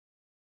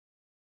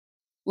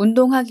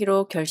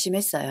 운동하기로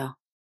결심했어요.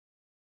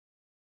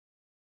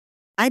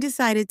 I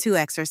decided to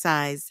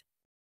exercise.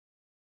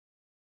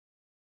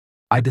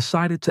 I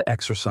decided to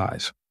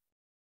exercise.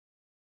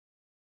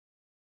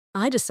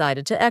 I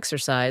decided to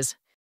exercise.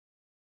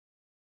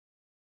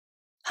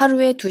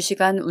 하루에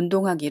 2시간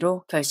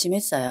운동하기로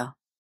결심했어요.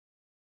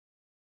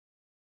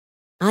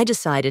 I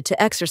decided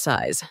to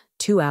exercise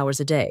 2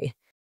 hours a day.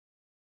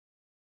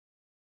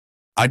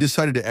 I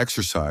decided to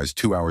exercise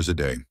 2 hours a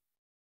day.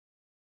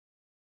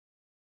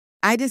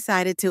 I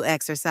decided to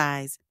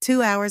exercise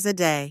 2 hours a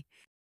day.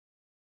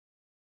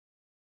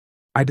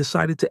 I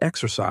decided to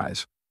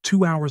exercise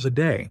 2 hours a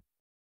day.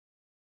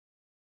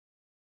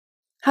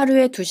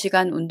 하루에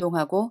 2시간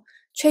운동하고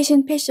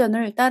최신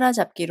패션을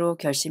따라잡기로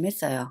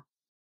결심했어요.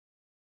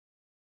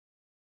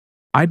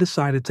 I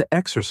decided to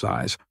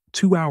exercise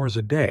 2 hours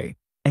a day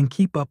and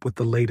keep up with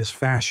the latest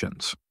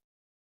fashions.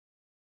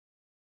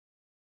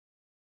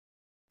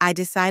 I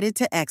decided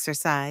to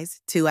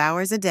exercise 2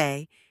 hours a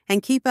day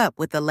and keep up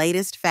with the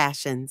latest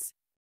fashions.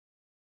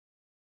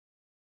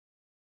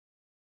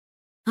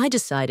 I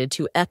decided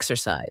to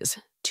exercise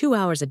 2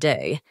 hours a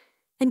day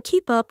and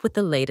keep up with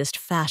the latest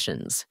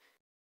fashions.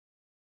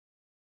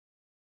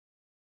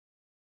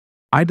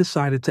 I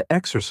decided to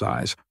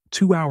exercise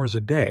 2 hours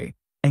a day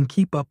and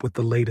keep up with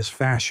the latest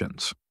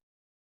fashions.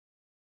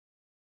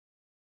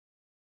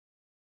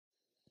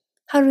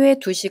 하루에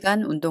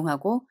 2시간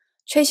운동하고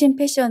최신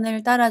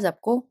패션을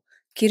따라잡고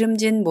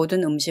기름진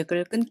모든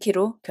음식을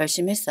끊기로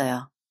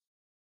결심했어요.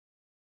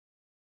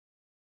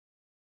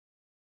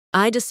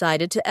 I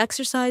decided to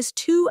exercise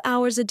 2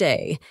 hours a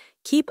day,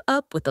 keep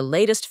up with the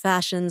latest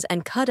fashions,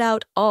 and cut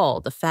out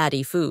all the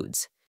fatty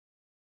foods.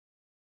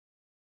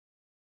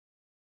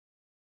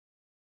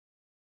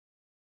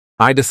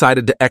 I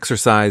decided to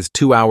exercise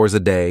 2 hours a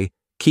day,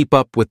 keep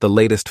up with the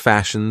latest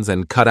fashions,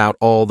 and cut out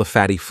all the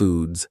fatty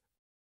foods.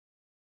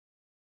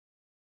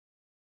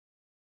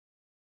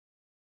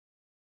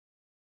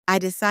 I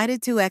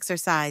decided to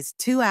exercise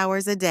 2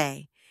 hours a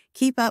day,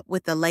 keep up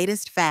with the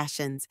latest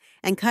fashions,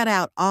 and cut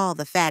out all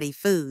the fatty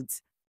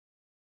foods.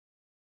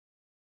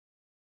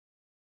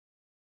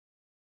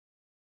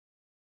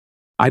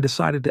 I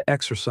decided to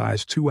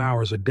exercise 2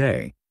 hours a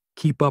day,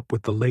 keep up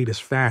with the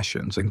latest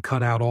fashions, and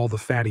cut out all the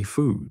fatty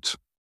foods.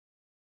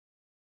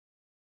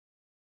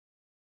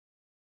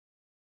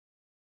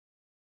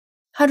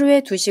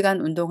 하루에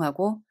 2시간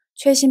운동하고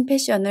최신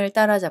패션을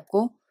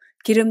따라잡고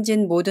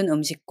기름진 모든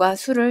음식과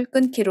술을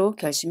끊기로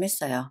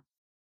결심했어요.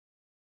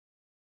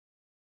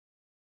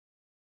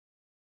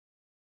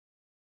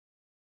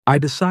 I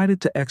decided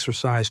to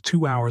exercise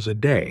 2 hours a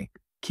day,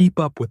 keep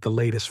up with the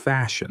latest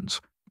fashions,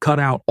 cut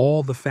out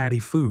all the fatty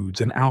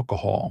foods and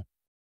alcohol.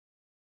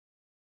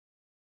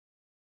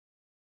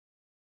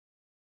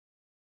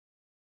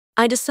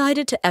 I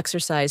decided to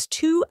exercise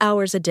 2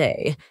 hours a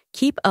day,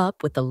 keep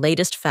up with the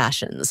latest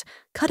fashions,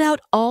 cut out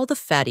all the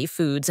fatty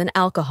foods and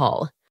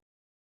alcohol.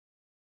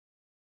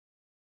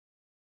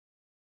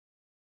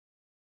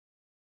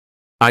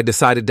 I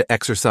decided to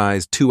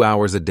exercise 2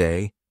 hours a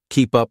day,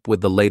 keep up with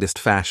the latest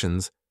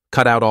fashions,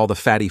 cut out all the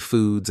fatty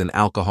foods and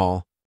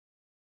alcohol.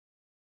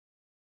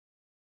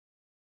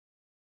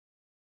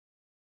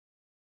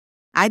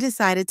 I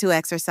decided to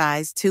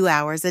exercise 2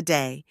 hours a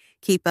day,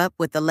 keep up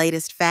with the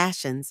latest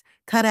fashions,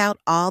 cut out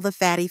all the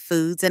fatty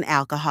foods and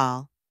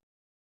alcohol.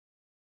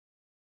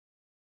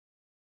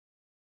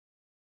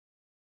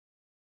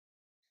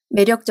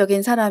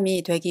 매력적인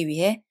사람이 되기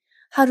위해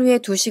하루에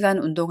 2시간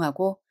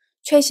운동하고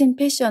최신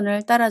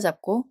패션을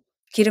따라잡고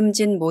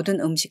기름진 모든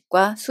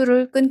음식과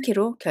술을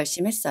끊기로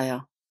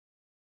결심했어요.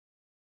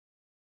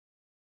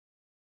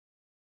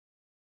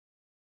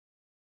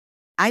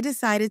 I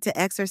decided to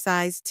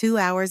exercise 2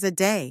 hours a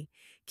day,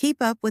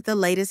 keep up with the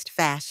latest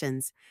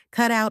fashions,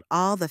 cut out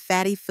all the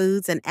fatty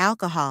foods and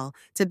alcohol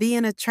to be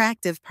an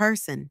attractive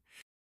person.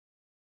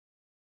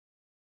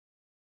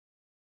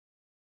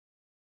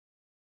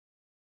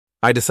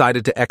 I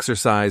decided to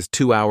exercise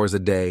 2 hours a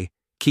day,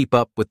 keep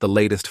up with the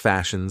latest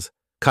fashions,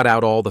 cut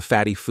out all the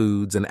fatty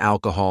foods and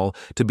alcohol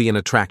to be an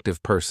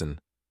attractive person.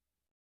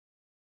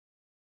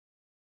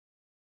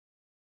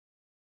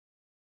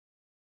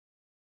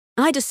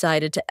 I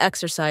decided to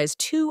exercise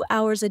 2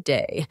 hours a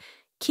day,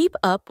 keep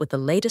up with the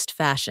latest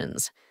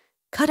fashions,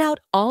 cut out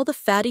all the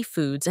fatty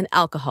foods and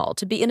alcohol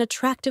to be an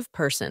attractive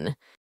person.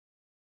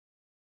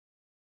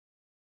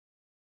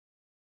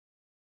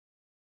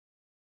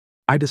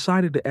 I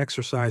decided to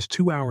exercise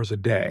 2 hours a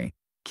day,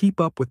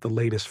 keep up with the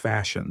latest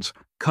fashions,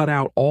 cut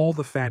out all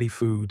the fatty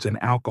foods and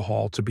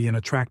alcohol to be an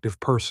attractive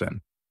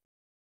person.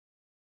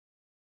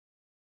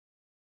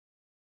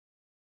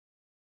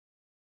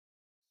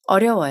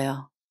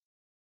 어려워요.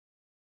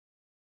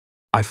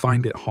 I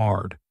find it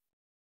hard.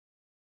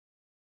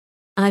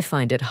 I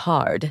find it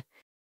hard.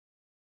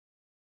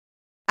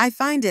 I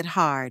find it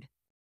hard.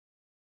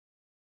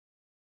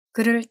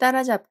 그를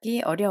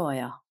따라잡기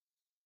어려워요.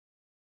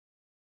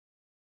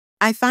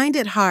 I find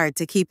it hard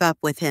to keep up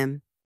with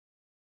him.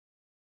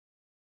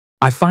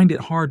 I find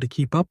it hard to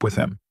keep up with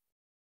him.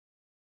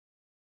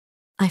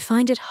 I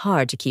find it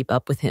hard to keep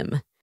up with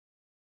him.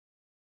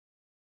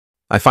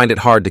 I find it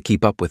hard to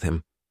keep up with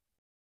him.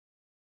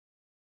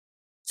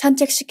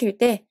 산책시킬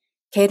때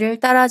개를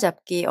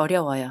따라잡기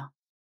어려워요.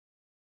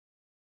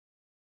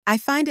 I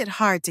find it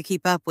hard to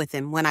keep up with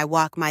him when I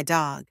walk my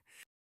dog.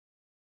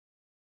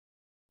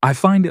 I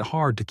find it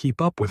hard to keep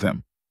up with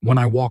him when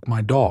I walk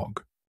my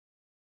dog.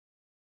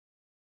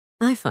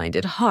 I find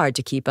it hard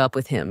to keep up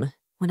with him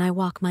when I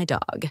walk my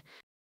dog.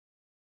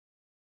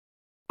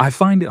 I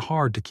find it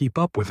hard to keep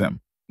up with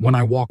him when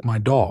I walk my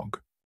dog.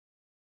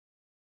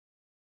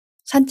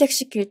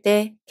 산책시킬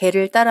때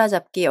개를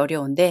따라잡기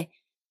어려운데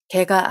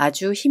개가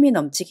아주 힘이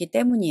넘치기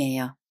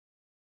때문이에요.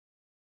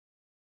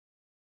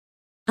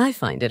 I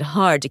find it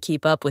hard to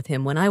keep up with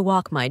him when I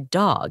walk my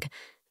dog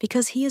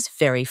because he is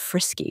very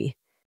frisky.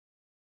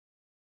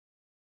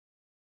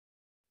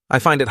 I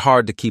find it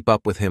hard to keep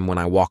up with him when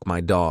I walk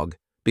my dog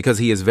because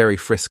he is very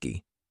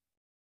frisky.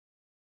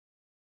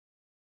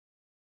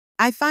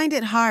 I find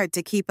it hard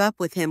to keep up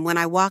with him when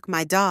I walk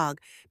my dog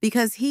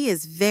because he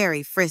is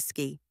very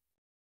frisky.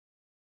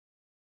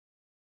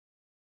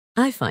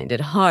 I find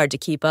it hard to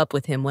keep up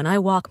with him when I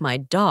walk my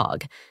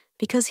dog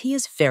because he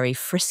is very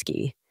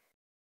frisky.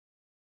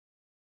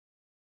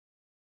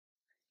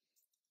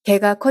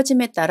 개가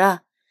커짐에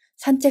따라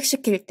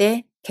산책시킬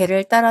때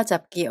개를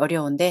따라잡기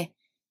어려운데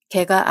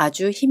개가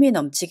아주 힘이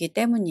넘치기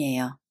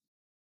때문이에요.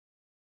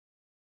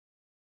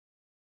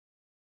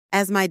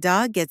 As my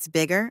dog gets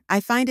bigger,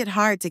 I find it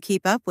hard to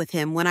keep up with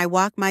him when I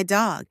walk my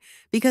dog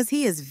because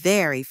he is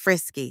very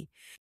frisky.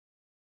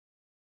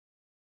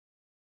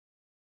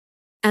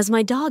 As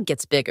my dog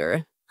gets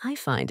bigger, I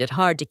find it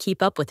hard to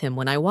keep up with him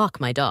when I walk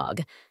my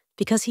dog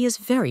because he is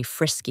very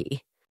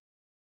frisky.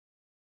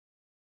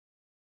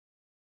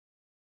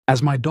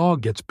 As my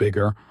dog gets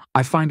bigger,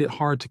 I find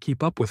it hard to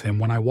keep up with him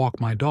when I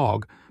walk my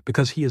dog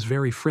because he is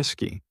very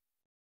frisky.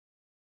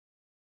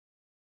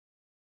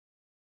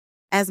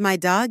 As my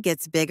dog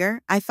gets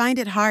bigger, I find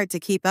it hard to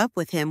keep up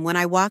with him when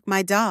I walk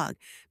my dog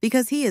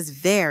because he is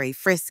very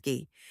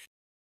frisky.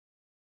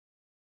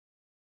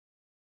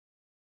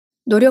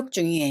 노력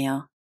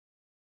중이에요.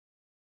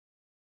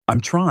 I'm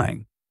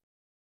trying.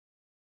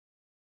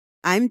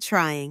 I'm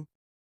trying.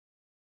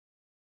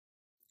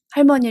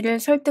 할머니를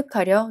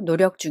설득하려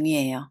노력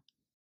중이에요.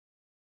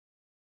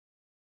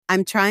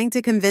 I'm trying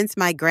to convince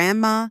my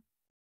grandma.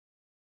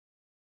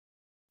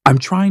 I'm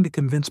trying to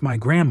convince my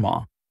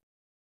grandma.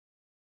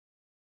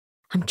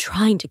 I'm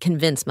trying to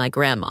convince my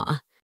grandma.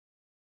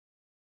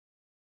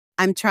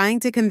 I'm trying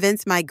to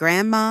convince my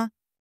grandma.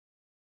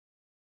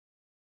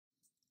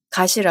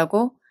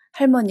 가시라고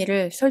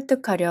할머니를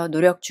설득하려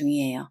노력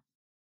중이에요.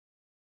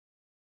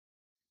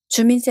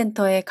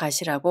 주민센터에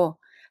가시라고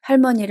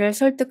할머니를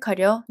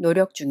설득하려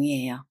노력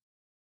중이에요.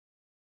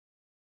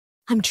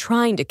 I'm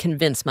trying to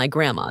convince my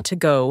grandma to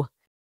go.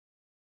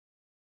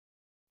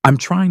 I'm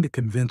trying to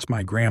convince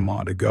my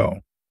grandma to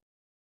go.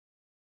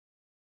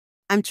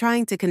 I'm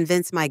trying to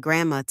convince my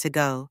grandma to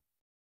go.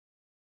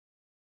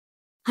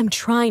 I'm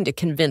trying to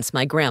convince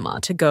my grandma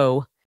to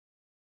go.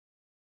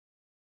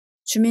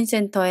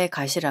 주민센터에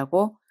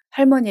가시라고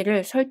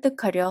할머니를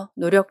설득하려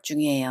노력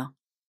중이에요.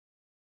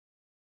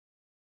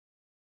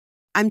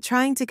 I'm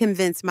trying to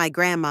convince my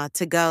grandma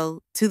to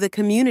go to the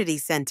community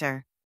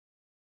center.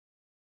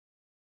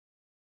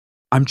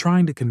 I'm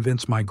trying to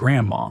convince my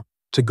grandma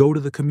to go to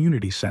the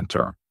community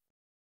center.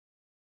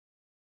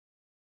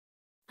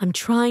 I'm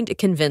trying to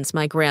convince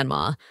my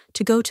grandma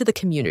to go to the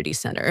community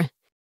center.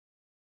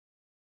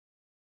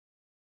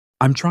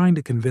 I'm trying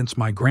to convince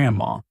my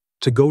grandma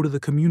to go to the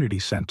community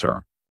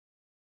center.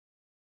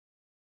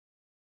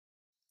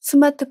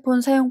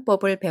 스마트폰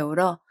사용법을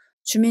배우러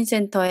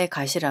주민센터에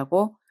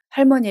가시라고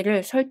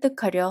할머니를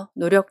설득하려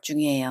노력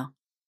중이에요.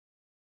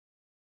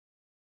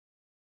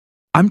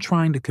 I'm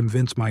trying to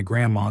convince my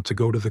grandma to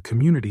go to the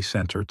community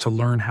center to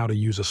learn how to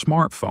use a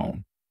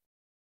smartphone.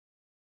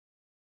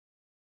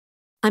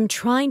 I'm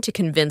trying to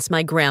convince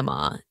my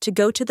grandma to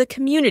go to the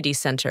community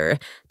center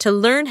to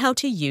learn how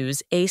to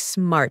use a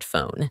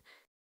smartphone.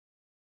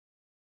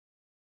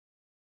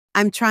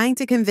 I'm trying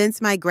to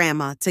convince my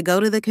grandma to go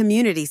to the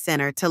community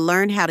center to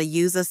learn how to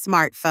use a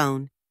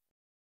smartphone.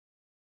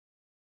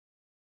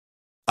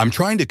 I'm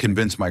trying to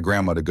convince my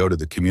grandma to go to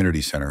the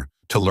community center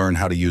to learn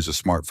how to use a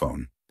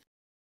smartphone.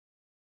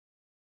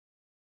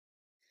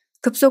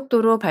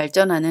 급속도로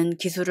발전하는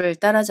기술을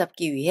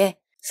따라잡기 위해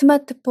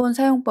스마트폰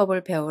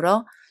사용법을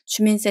배우러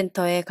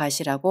주민센터에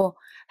가시라고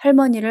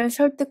할머니를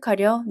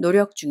설득하려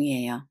노력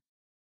중이에요.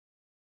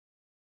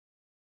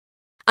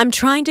 I'm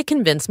trying to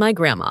convince my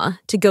grandma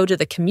to go to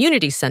the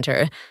community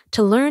center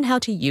to learn how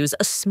to use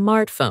a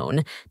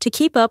smartphone to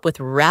keep up with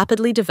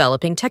rapidly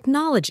developing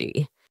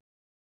technology.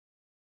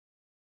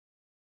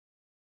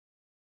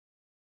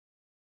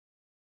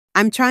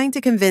 I'm trying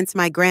to convince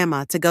my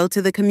grandma to go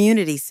to the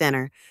community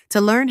center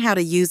to learn how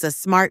to use a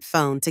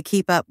smartphone to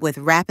keep up with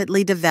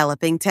rapidly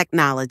developing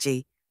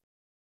technology.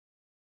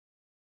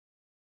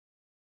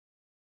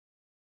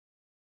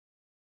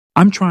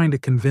 I'm trying to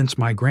convince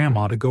my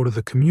grandma to go to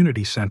the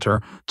community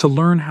center to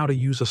learn how to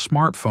use a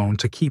smartphone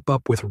to keep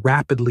up with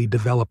rapidly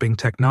developing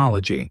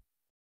technology.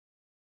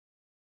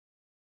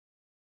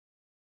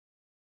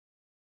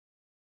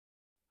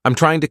 I'm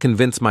trying to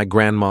convince my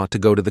grandma to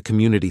go to the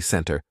community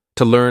center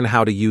to learn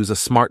how to use a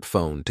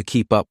smartphone to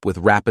keep up with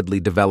rapidly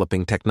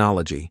developing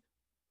technology.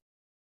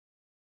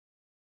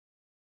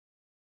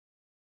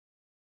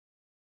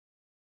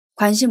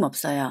 관심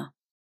없어요.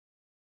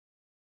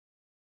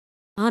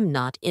 I'm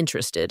not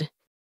interested.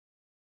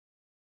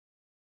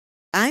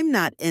 I'm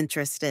not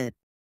interested.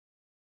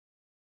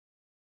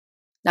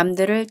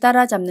 남들을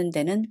따라잡는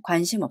데는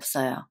관심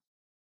없어요.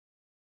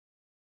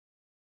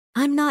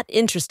 I'm not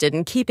interested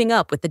in keeping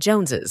up with the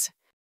Joneses.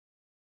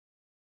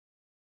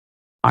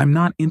 I'm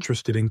not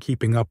interested in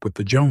keeping up with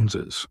the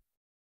Joneses.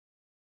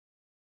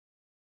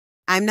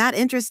 I'm not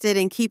interested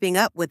in keeping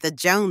up with the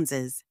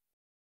Joneses.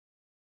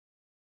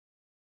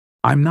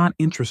 I'm not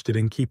interested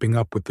in keeping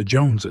up with the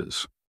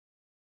Joneses.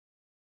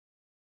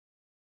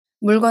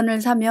 물건을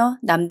사며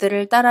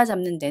남들을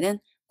따라잡는 데는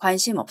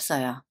관심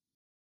없어요.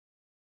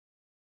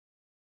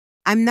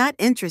 I'm not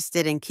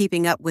interested in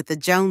keeping up with the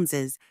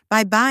Joneses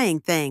by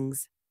buying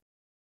things.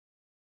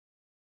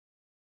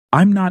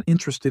 I'm not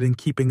interested in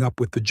keeping up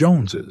with the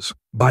Joneses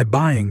by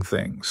buying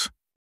things.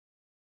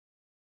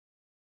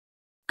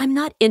 I'm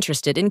not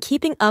interested in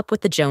keeping up with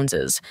the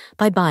Joneses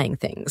by buying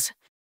things.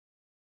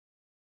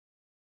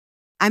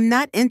 I'm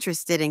not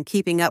interested in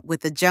keeping up with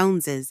the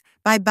Joneses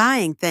by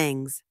buying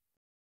things.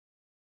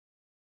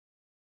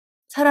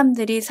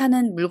 사람들이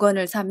사는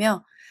물건을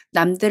사며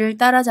남들을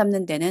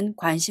따라잡는 데는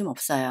관심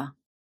없어요.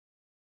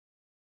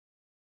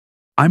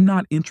 I'm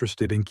not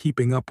interested in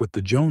keeping up with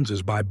the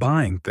Joneses by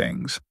buying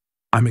things.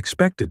 I'm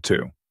expected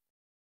to.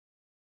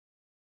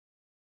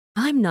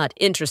 I'm not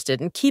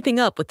interested in keeping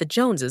up with the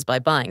Joneses by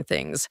buying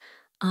things.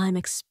 I'm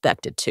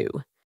expected to.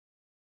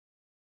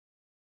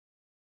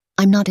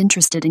 I'm not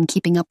interested in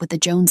keeping up with the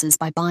Joneses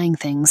by buying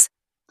things.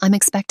 I'm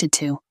expected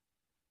to.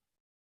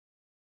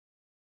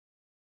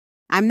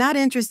 I'm not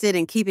interested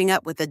in keeping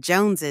up with the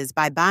Joneses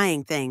by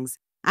buying things.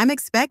 I'm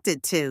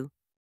expected to.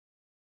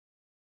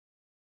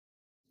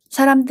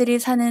 사람들이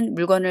사는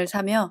물건을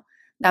사며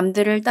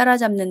남들을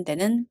따라잡는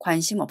데는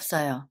관심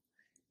없어요.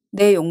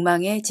 내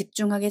욕망에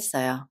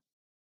집중하겠어요.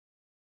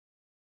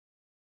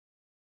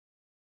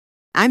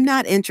 I'm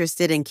not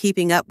interested in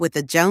keeping up with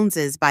the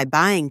Joneses by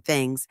buying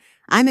things.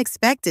 I'm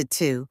expected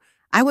to.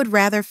 I would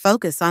rather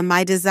focus on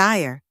my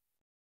desire.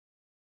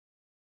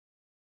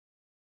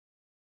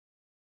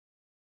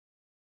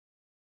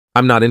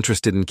 I'm not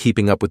interested in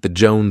keeping up with the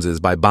Joneses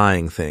by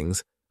buying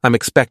things. I'm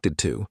expected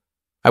to.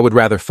 I would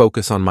rather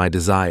focus on my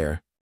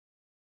desire.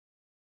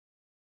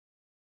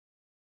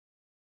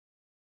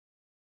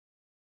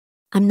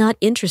 I'm not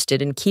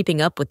interested in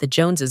keeping up with the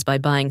Joneses by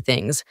buying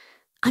things.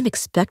 I'm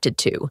expected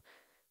to.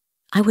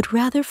 I would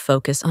rather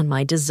focus on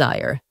my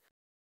desire.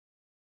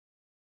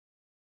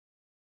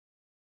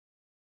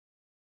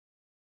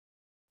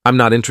 I'm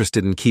not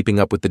interested in keeping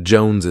up with the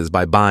Joneses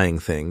by buying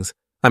things.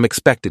 I'm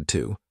expected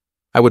to.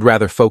 I would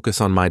rather focus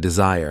on my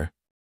desire.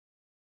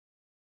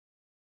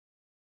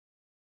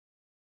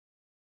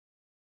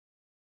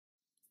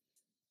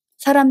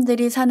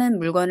 사람들이 사는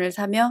물건을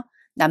사며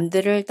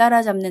남들을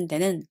따라잡는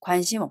데는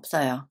관심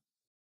없어요.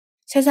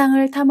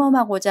 세상을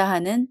탐험하고자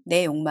하는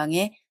내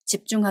욕망에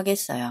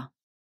집중하겠어요.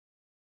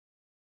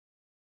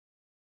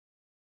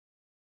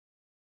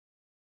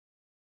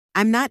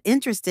 I'm not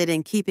interested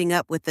in keeping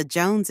up with the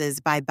Joneses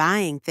by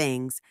buying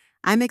things.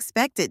 I'm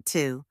expected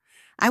to.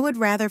 I would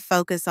rather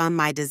focus on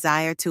my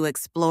desire to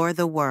explore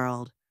the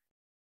world.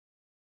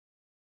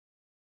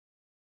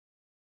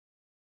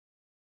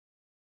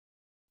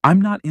 I'm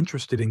not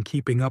interested in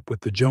keeping up with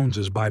the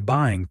Joneses by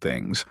buying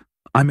things.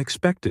 I'm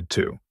expected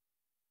to.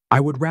 I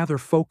would rather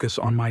focus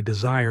on my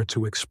desire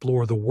to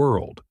explore the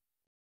world.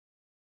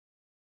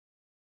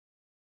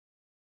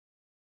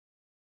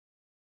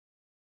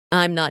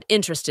 I'm not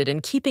interested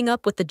in keeping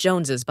up with the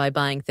Joneses by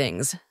buying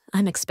things.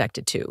 I'm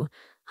expected to.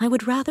 I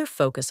would rather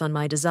focus on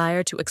my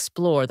desire to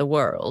explore the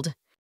world.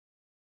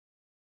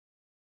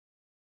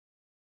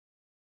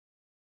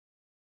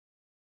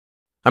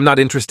 I'm not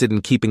interested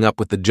in keeping up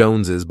with the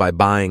Joneses by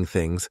buying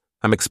things.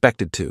 I'm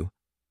expected to.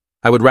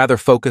 I would rather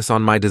focus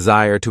on my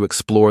desire to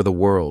explore the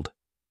world.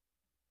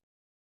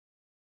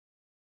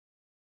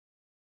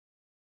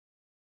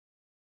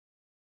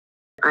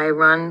 I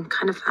run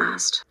kind of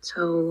fast,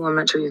 so I'm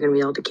not sure you're going to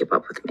be able to keep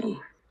up with me.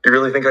 You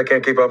really think I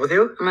can't keep up with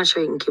you? I'm not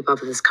sure you can keep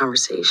up with this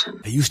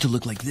conversation. I used to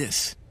look like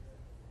this.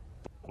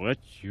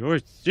 What's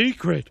your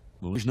secret?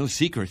 Well, there's no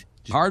secret.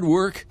 Just hard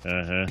work,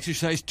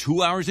 exercise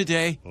 2 hours a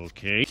day,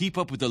 Okay. keep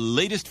up with the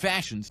latest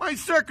fashions. My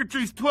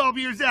circuitry's 12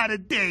 years out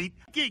of date.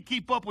 Can't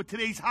keep up with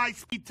today's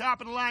high-speed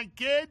top-of-the-line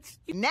kids.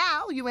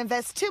 Now you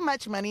invest too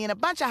much money in a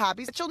bunch of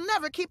hobbies that you'll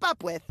never keep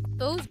up with.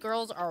 Those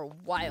girls are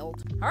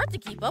wild. Hard to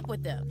keep up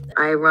with them.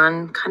 I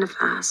run kind of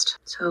fast,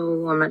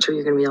 so I'm not sure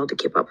you're going to be able to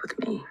keep up with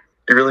me.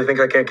 You really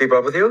think I can't keep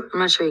up with you? I'm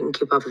not sure you can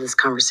keep up with this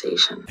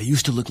conversation. I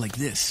used to look like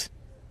this.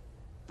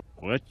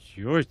 What's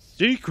your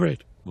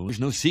secret? Well, there's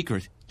no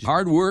secret. Just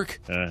hard work,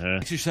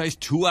 exercise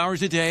 2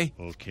 hours a day,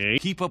 Okay.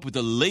 keep up with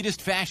the latest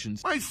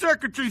fashions. My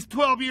circuitry's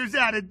 12 years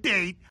out of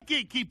date.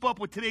 Can't keep up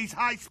with today's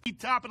high-speed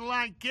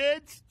top-of-the-line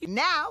kids.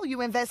 Now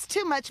you invest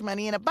too much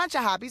money in a bunch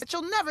of hobbies that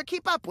you'll never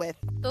keep up with.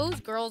 Those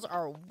girls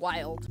are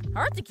wild.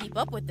 Hard to keep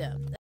up with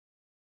them.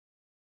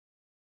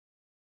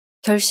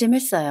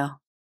 결심했어요.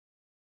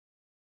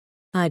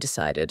 I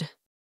decided.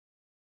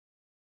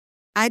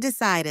 I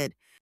decided.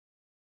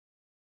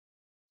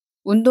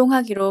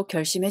 운동하기로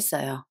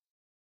결심했어요.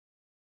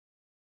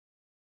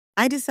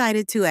 I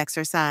decided to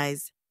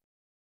exercise.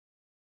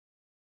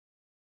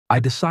 I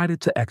decided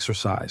to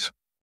exercise.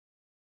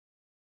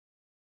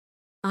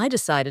 I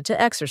decided to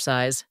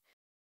exercise.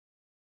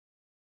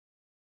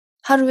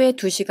 하루에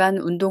 2시간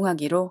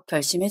운동하기로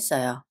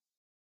결심했어요.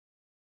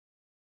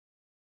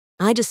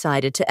 I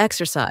decided to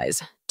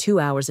exercise 2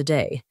 hours a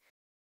day.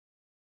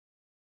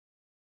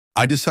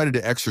 I decided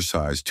to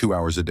exercise 2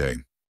 hours a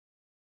day.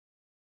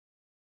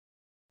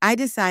 I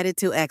decided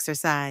to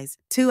exercise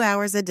 2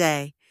 hours a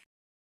day.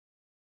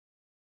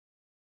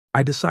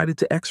 I decided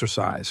to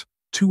exercise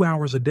 2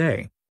 hours a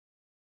day.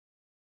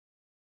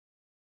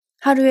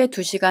 하루에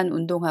 2시간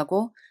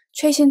운동하고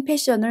최신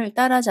패션을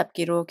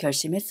따라잡기로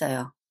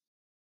결심했어요.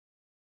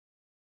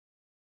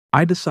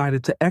 I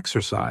decided to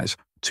exercise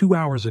 2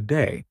 hours a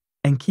day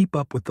and keep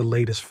up with the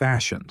latest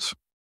fashions.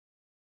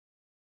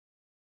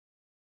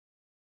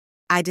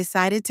 I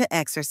decided to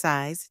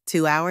exercise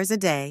 2 hours a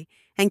day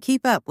and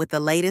keep up with the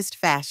latest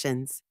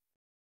fashions.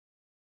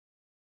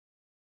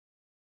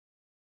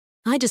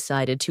 I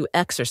decided to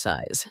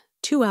exercise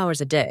 2 hours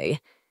a day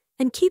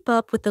and keep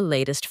up with the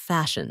latest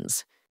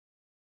fashions.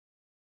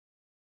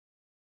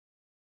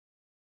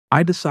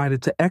 I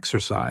decided to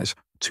exercise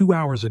 2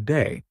 hours a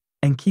day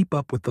and keep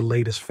up with the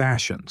latest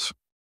fashions.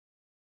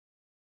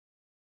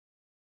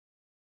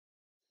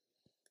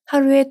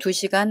 하루에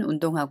 2시간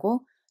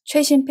운동하고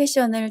최신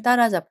패션을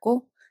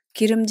따라잡고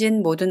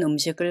기름진 모든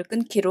음식을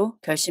끊기로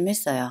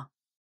결심했어요.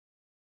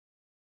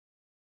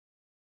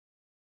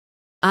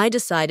 I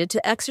decided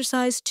to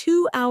exercise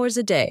 2 hours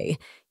a day,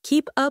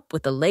 keep up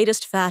with the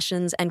latest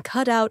fashions, and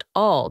cut out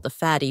all the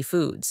fatty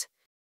foods.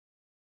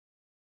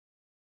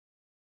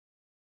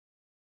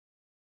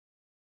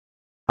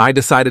 I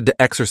decided to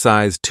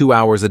exercise 2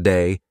 hours a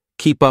day,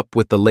 keep up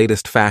with the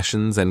latest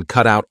fashions, and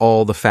cut out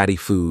all the fatty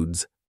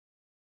foods.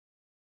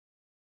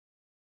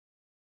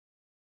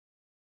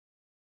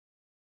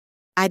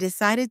 I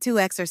decided to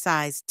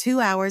exercise 2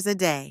 hours a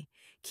day,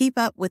 keep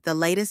up with the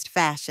latest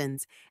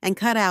fashions, and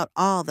cut out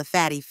all the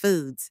fatty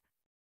foods.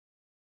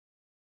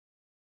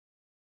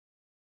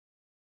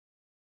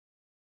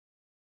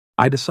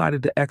 I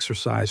decided to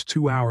exercise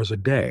 2 hours a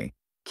day,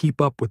 keep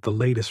up with the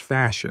latest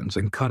fashions,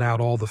 and cut out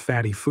all the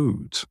fatty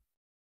foods.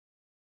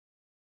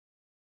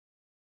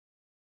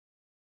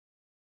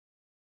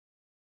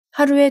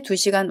 하루에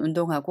 2시간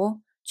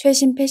운동하고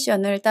최신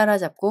패션을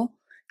따라잡고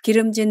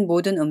기름진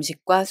모든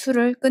음식과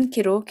술을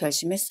끊기로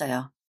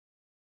결심했어요.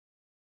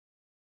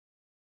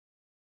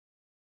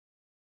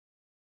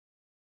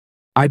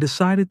 I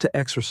decided to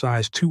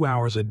exercise 2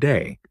 hours a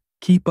day,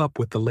 keep up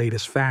with the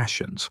latest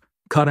fashions,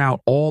 cut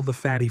out all the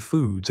fatty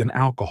foods and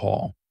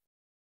alcohol.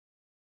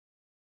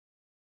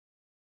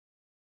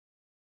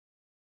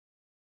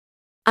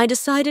 I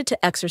decided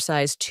to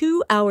exercise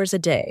 2 hours a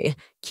day,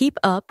 keep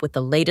up with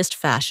the latest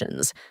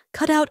fashions,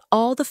 cut out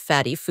all the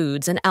fatty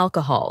foods and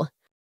alcohol.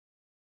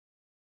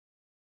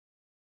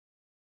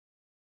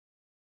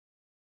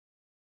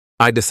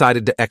 I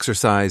decided to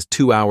exercise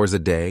 2 hours a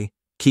day,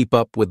 keep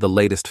up with the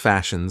latest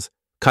fashions,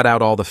 cut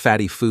out all the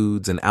fatty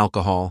foods and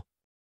alcohol.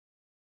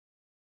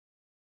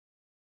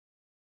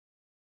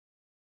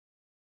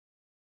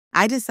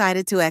 I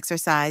decided to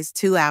exercise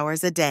 2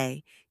 hours a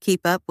day,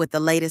 keep up with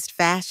the latest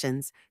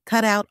fashions,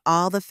 cut out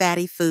all the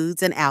fatty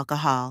foods and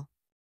alcohol.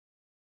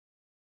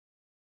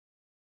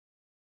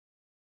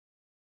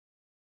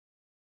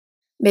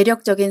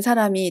 매력적인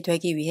사람이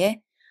되기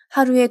위해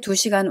하루에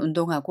 2시간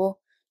운동하고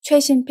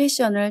최신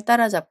패션을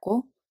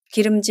따라잡고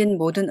기름진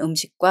모든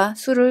음식과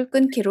술을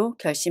끊기로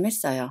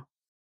결심했어요.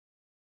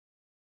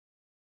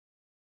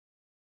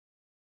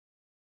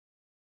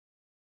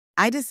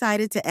 I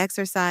decided to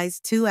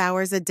exercise 2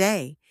 hours a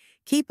day,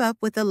 keep up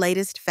with the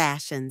latest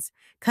fashions,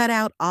 cut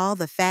out all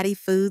the fatty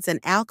foods and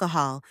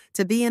alcohol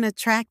to be an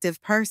attractive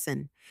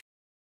person.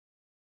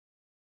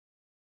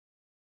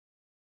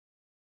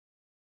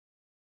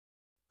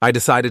 I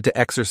decided to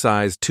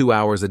exercise 2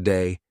 hours a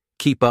day,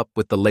 keep up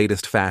with the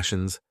latest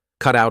fashions,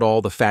 cut out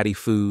all the fatty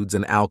foods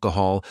and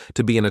alcohol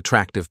to be an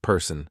attractive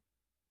person.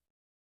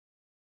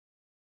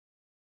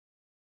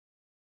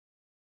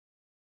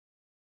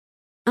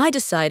 I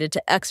decided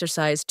to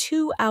exercise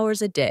 2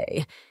 hours a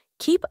day,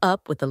 keep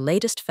up with the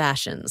latest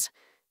fashions,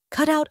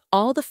 cut out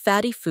all the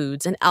fatty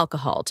foods and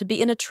alcohol to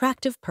be an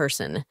attractive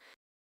person.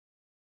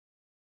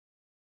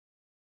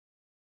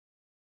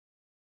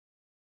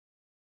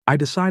 I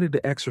decided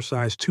to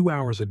exercise 2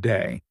 hours a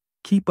day,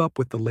 keep up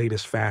with the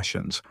latest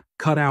fashions,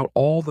 cut out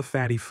all the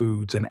fatty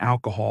foods and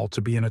alcohol to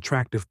be an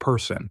attractive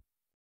person.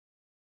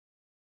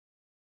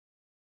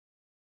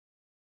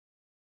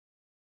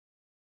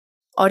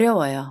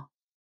 어려워요.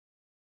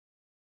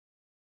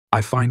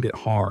 I find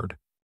it hard.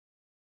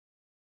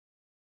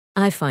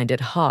 I find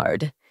it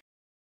hard.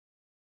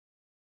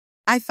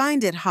 I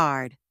find it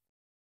hard.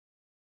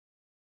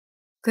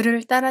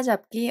 그를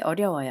따라잡기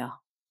어려워요.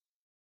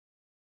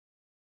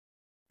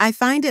 I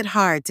find it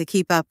hard to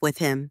keep up with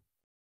him.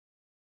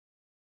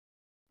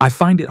 I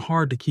find it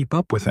hard to keep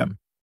up with him.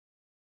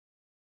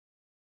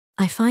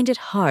 I find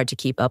it hard to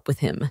keep up with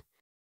him.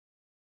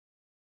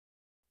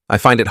 I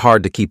find it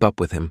hard to keep up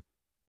with him.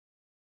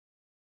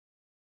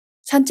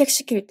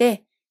 산책시킬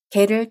때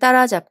개를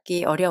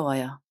따라잡기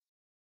어려워요.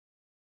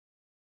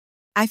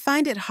 I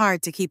find it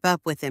hard to keep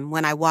up with him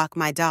when I walk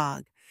my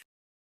dog.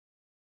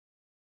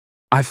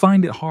 I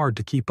find it hard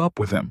to keep up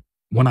with him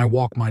when I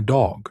walk my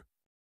dog.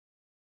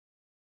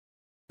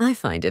 I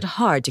find it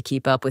hard to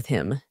keep up with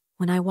him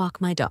when I walk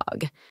my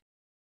dog.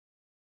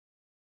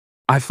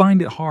 I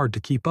find it hard to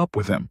keep up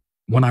with him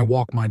when I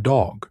walk my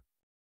dog.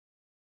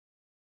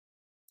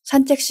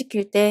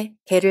 산책시킬 때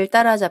개를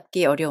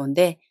따라잡기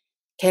어려운데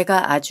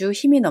개가 아주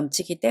힘이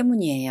넘치기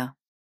때문이에요.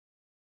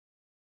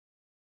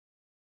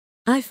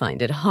 I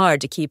find it hard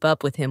to keep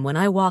up with him when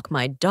I walk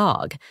my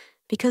dog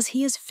because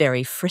he is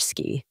very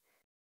frisky.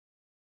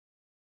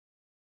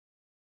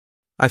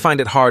 I find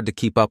it hard to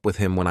keep up with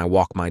him when I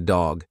walk my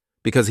dog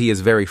because he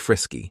is very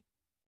frisky.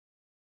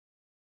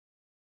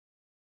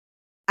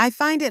 I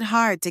find it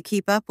hard to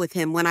keep up with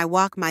him when I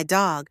walk my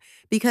dog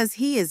because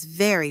he is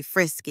very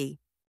frisky.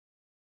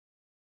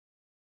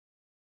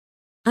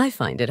 I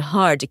find it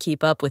hard to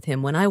keep up with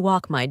him when I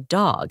walk my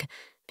dog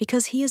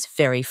because he is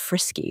very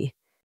frisky.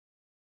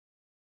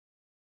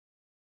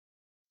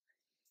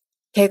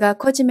 개가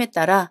커짐에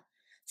따라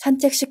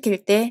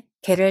산책시킬 때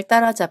개를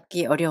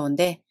따라잡기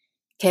어려운데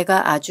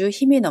개가 아주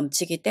힘이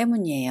넘치기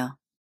때문이에요.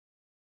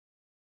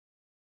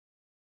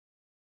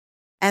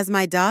 As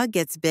my dog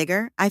gets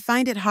bigger, I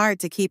find it hard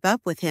to keep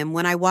up with him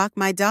when I walk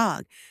my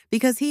dog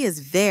because he is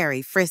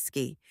very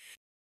frisky.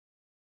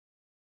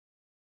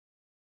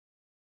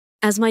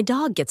 As my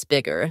dog gets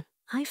bigger,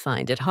 I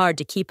find it hard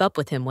to keep up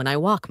with him when I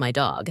walk my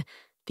dog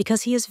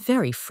because he is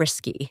very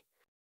frisky.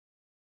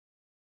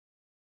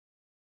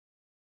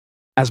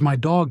 As my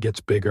dog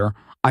gets bigger,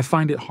 I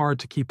find it hard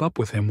to keep up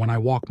with him when I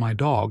walk my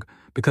dog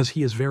because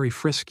he is very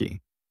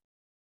frisky.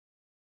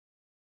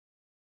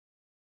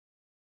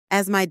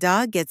 As my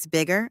dog gets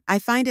bigger, I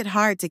find it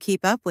hard to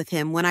keep up with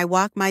him when I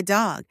walk my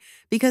dog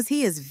because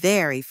he is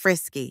very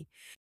frisky.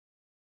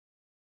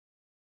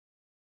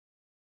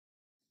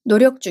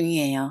 노력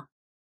중이에요.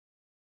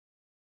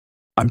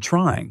 I'm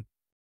trying.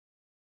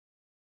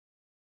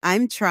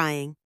 I'm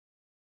trying.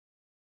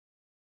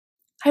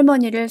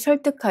 할머니를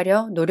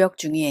설득하려 노력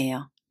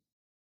중이에요.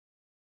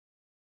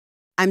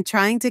 I'm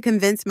trying to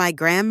convince my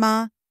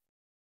grandma.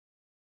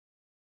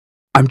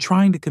 I'm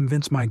trying to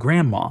convince my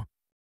grandma.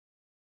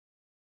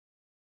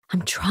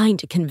 I'm trying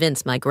to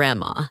convince my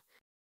grandma.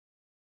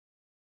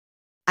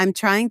 I'm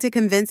trying to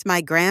convince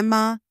my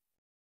grandma.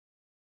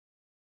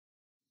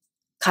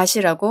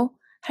 가시라고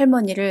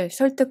할머니를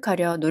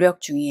설득하려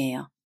노력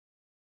중이에요.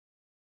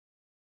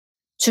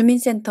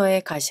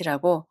 주민센터에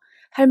가시라고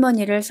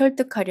할머니를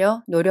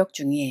설득하려 노력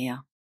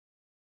중이에요.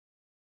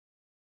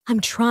 I'm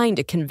trying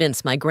to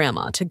convince my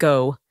grandma to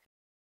go.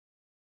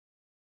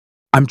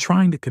 I'm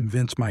trying to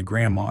convince my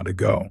grandma to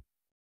go.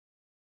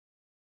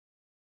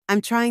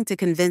 I'm trying to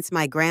convince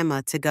my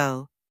grandma to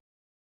go.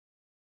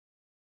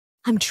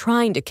 I'm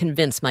trying to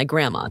convince my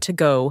grandma to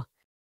go.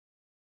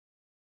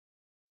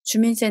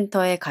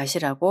 주민센터에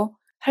가시라고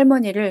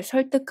할머니를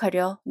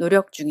설득하려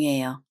노력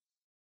중이에요.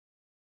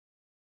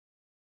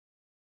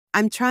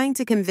 I'm trying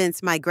to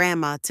convince my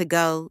grandma to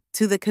go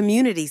to the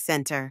community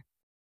center.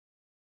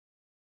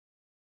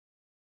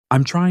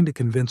 I'm trying to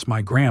convince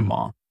my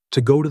grandma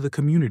to go to the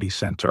community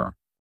center.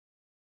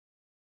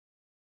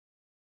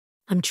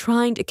 I'm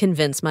trying to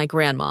convince my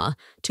grandma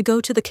to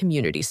go to the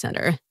community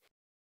center.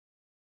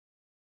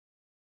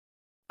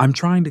 I'm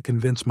trying to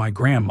convince my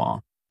grandma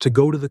to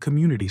go to the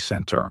community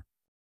center.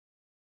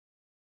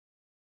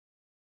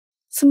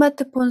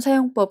 스마트폰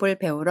사용법을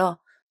배우러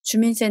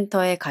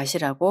주민센터에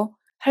가시라고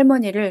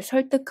할머니를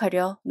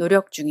설득하려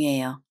노력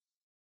중이에요.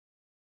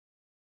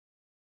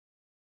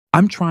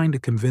 I'm trying to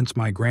convince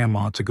my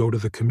grandma to go to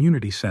the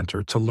community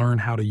center to learn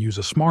how to use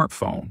a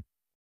smartphone.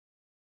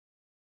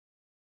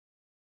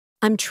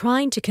 I'm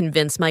trying to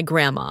convince my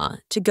grandma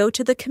to go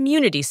to the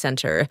community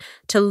center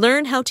to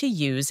learn how to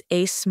use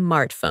a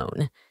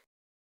smartphone.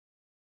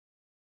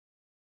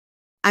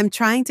 I'm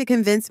trying to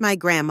convince my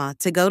grandma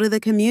to go to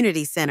the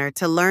community center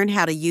to learn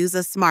how to use a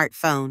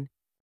smartphone.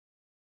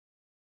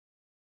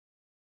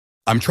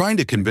 I'm trying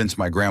to convince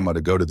my grandma to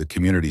go to the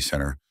community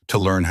center to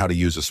learn how to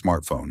use a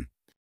smartphone.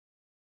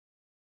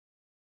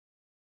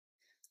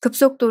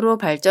 급속도로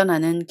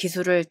발전하는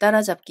기술을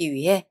따라잡기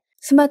위해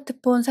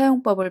스마트폰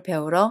사용법을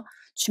배우러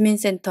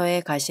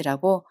주민센터에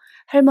가시라고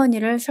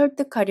할머니를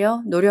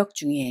설득하려 노력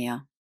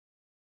중이에요.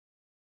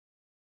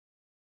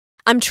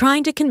 I'm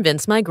trying to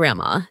convince my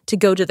grandma to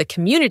go to the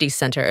community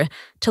center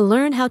to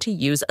learn how to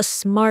use a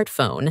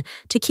smartphone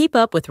to keep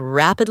up with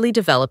rapidly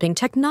developing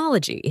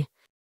technology.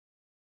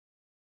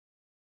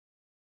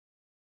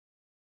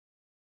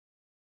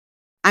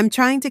 I'm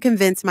trying to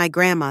convince my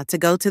grandma to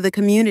go to the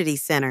community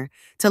center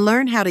to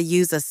learn how to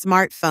use a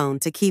smartphone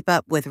to keep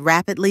up with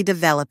rapidly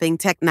developing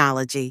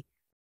technology.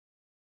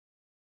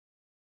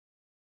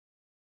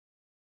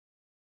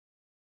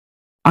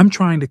 I'm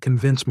trying to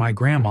convince my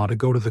grandma to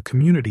go to the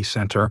community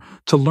center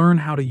to learn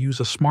how to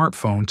use a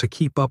smartphone to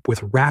keep up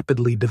with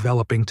rapidly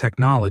developing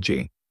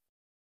technology.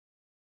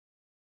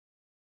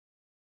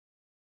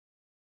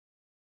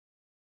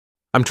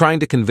 I'm trying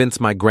to convince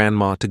my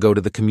grandma to go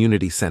to the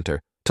community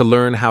center to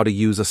learn how to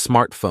use a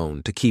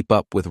smartphone to keep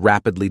up with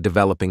rapidly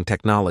developing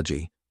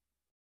technology.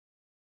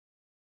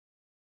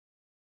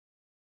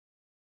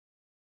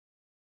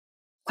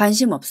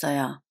 관심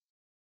없어요.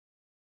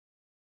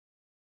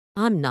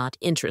 I'm not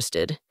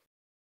interested.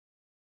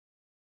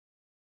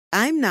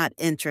 I'm not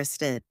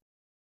interested.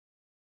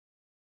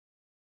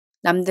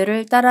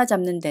 남들을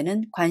따라잡는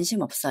데는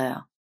관심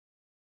없어요.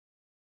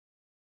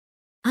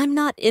 I'm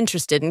not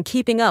interested in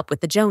keeping up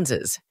with the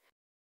Joneses.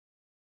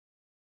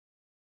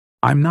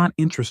 I'm not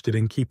interested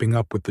in keeping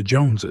up with the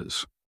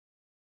Joneses.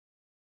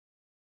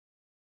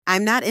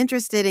 I'm not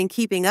interested in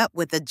keeping up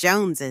with the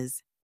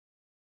Joneses.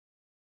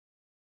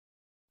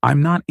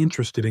 I'm not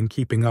interested in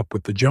keeping up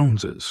with the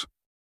Joneses.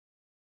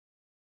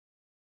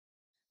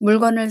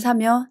 물건을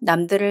사며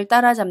남들을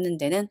따라잡는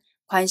데는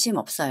관심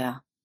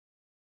없어요.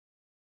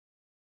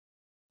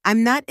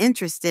 I'm not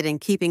interested in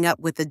keeping up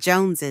with the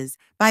Joneses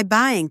by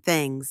buying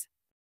things.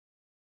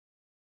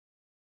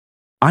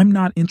 I'm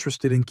not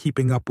interested in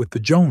keeping up with the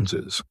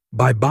Joneses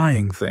by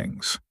buying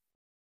things.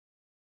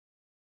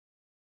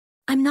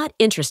 I'm not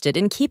interested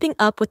in keeping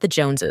up with the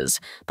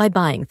Joneses by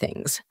buying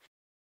things.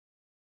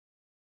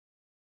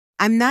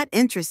 I'm not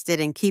interested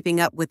in keeping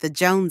up with the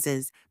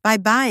Joneses by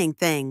buying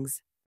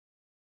things.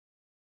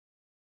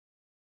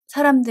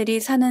 사람들이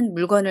사는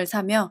물건을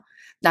사며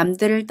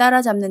남들을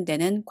따라잡는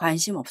데는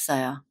관심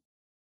없어요.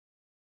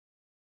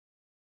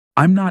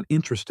 I'm not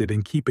interested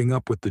in keeping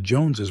up with the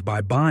Joneses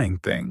by buying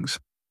things.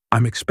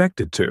 I'm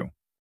expected to.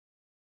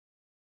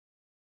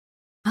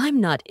 I'm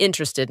not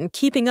interested in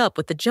keeping up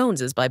with the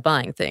Joneses by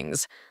buying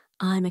things.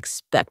 I'm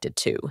expected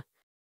to.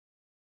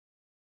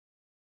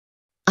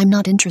 I'm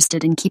not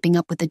interested in keeping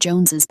up with the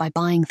Joneses by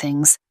buying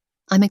things.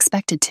 I'm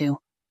expected to.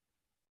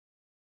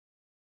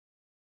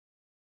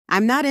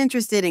 I'm not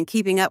interested in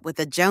keeping up with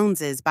the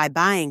Joneses by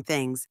buying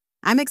things.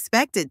 I'm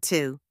expected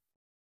to.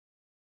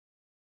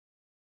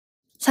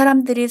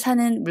 사람들이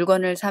사는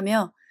물건을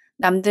사며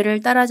남들을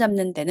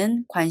따라잡는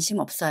데는 관심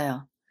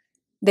없어요.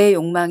 내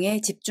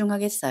욕망에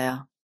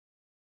집중하겠어요.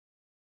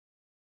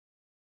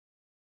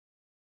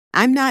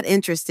 I'm not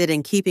interested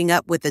in keeping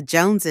up with the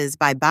Joneses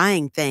by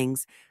buying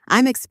things.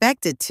 I'm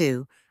expected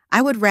to.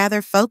 I would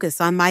rather focus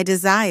on my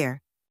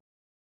desire.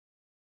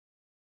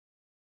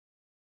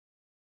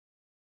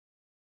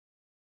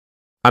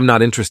 I'm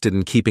not interested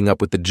in keeping up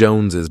with the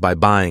Joneses by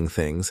buying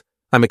things.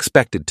 I'm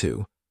expected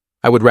to.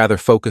 I would rather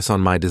focus on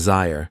my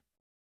desire.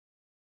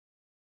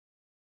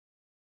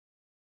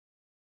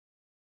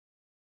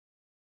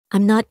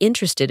 I'm not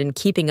interested in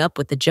keeping up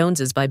with the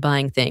Joneses by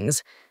buying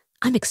things.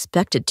 I'm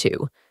expected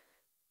to.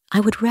 I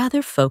would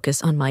rather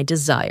focus on my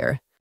desire.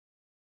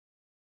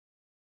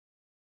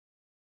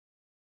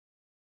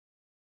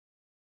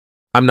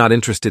 I'm not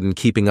interested in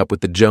keeping up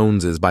with the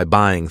Joneses by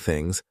buying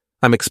things.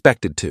 I'm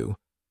expected to.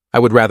 I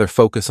would rather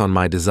focus on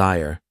my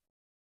desire.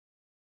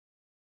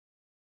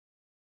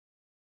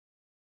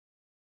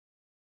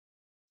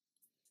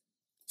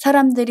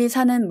 사람들이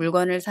사는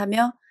물건을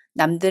사며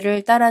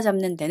남들을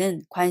따라잡는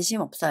데는 관심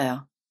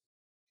없어요.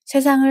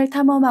 세상을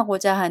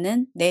탐험하고자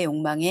하는 내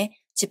욕망에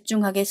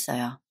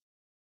집중하겠어요.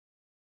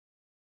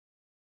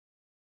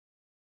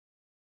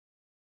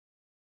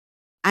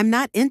 I'm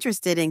not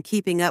interested in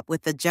keeping up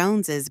with the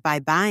Joneses by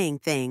buying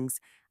things.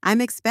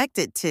 I'm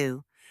expected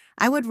to.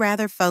 I would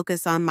rather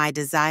focus on my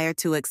desire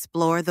to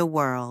explore the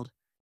world.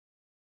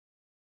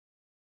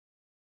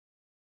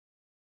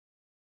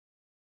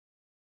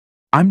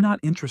 I'm not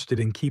interested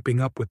in keeping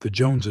up with the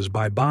Joneses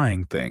by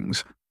buying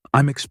things.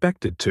 I'm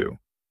expected to.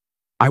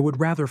 I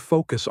would rather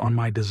focus on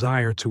my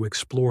desire to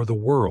explore the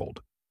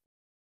world.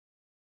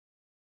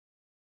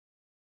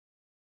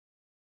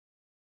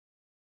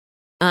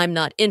 I'm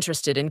not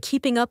interested in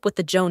keeping up with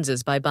the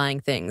Joneses by buying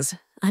things.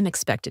 I'm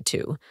expected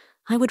to.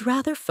 I would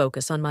rather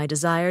focus on my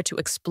desire to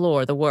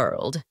explore the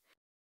world.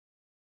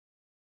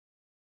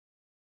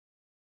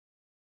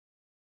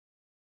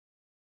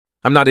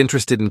 I'm not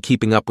interested in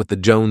keeping up with the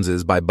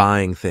Joneses by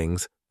buying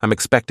things. I'm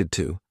expected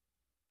to.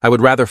 I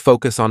would rather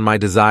focus on my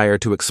desire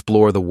to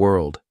explore the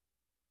world.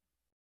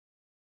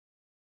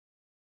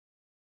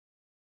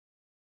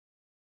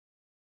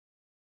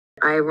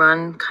 I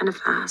run kind of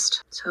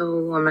fast,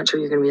 so I'm not sure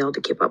you're going to be able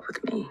to keep up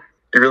with me.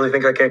 You really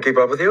think I can't keep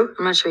up with you?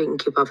 I'm not sure you can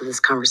keep up with this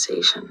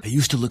conversation. I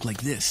used to look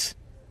like this.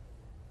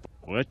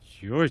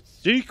 What's your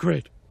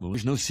secret? Well,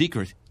 there's no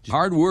secret. Just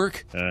hard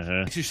work,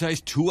 exercise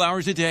 2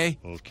 hours a day,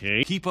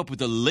 Okay. keep up with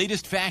the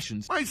latest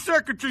fashions. My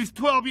circuitry's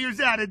 12 years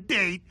out of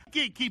date.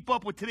 Can't keep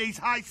up with today's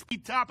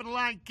high-speed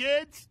top-of-the-line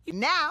kids.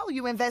 Now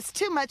you invest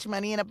too much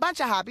money in a bunch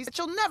of hobbies that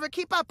you'll never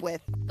keep up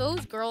with.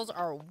 Those girls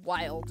are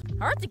wild.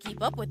 Hard to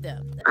keep up with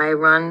them. I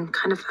run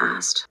kind of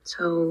fast,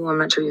 so I'm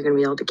not sure you're going to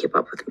be able to keep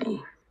up with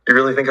me. You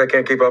really think I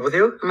can't keep up with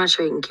you? I'm not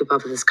sure you can keep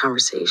up with this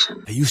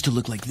conversation. I used to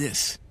look like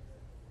this.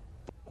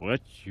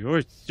 What's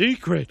your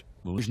secret?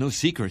 Well, there's no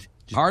secret.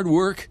 Just hard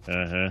work,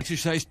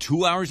 exercise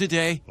 2 hours a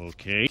day,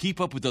 Okay. keep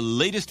up with the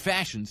latest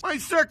fashions. My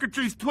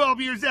circuitry's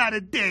 12 years out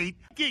of date.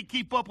 Can't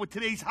keep up with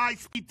today's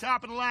high-speed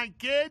top-of-the-line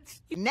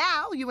kids.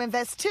 Now you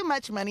invest too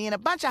much money in a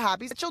bunch of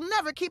hobbies that you'll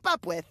never keep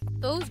up with.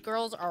 Those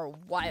girls are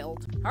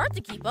wild. Hard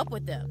to keep up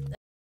with them.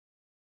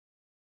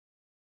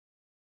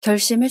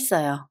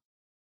 결심했어요.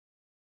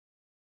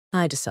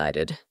 I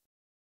decided.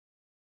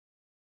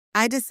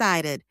 I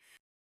decided.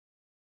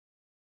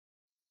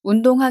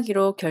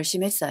 운동하기로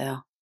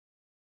결심했어요.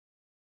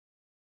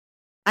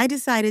 I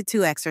decided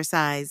to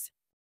exercise.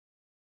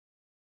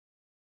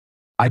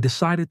 I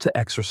decided to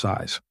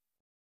exercise.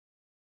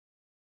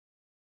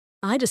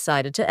 I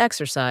decided to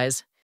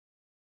exercise.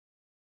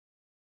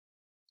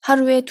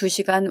 하루에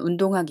 2시간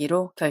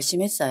운동하기로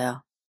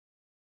결심했어요.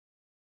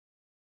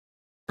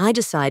 I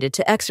decided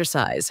to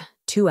exercise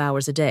 2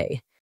 hours a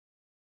day.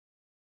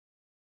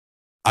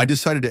 I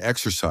decided to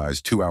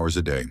exercise 2 hours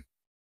a day.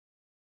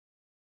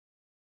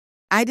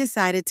 I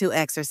decided to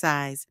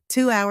exercise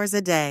 2 hours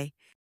a day.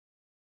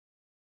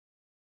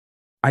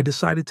 I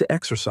decided to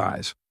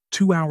exercise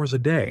 2 hours a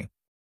day.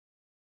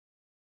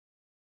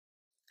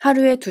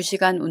 하루에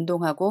 2시간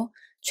운동하고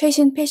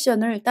최신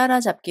패션을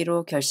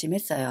따라잡기로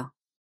결심했어요.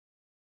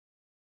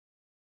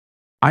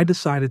 I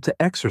decided to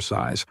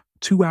exercise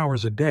 2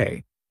 hours a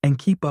day and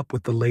keep up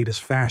with the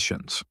latest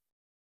fashions.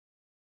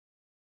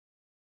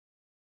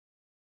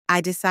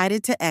 I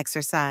decided to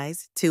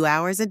exercise 2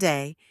 hours a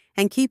day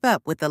and keep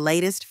up with the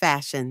latest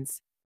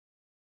fashions.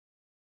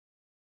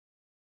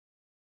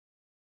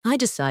 I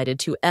decided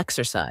to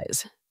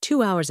exercise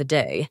 2 hours a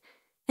day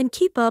and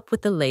keep up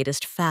with the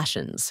latest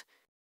fashions.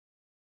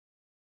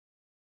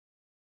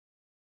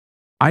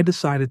 I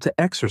decided to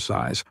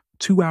exercise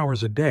 2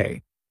 hours a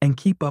day and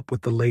keep up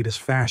with the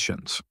latest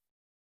fashions.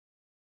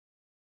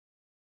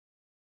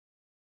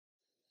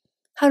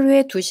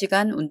 하루에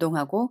 2시간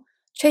운동하고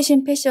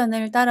최신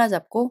패션을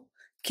따라잡고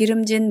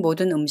기름진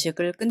모든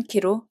음식을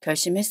끊기로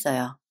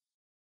결심했어요.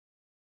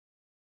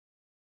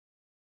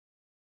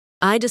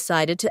 I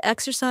decided to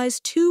exercise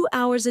 2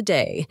 hours a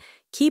day,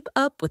 keep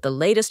up with the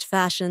latest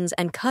fashions,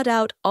 and cut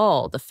out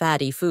all the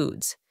fatty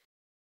foods.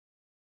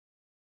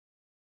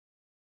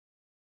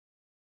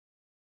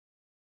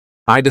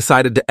 I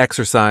decided to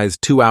exercise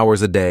 2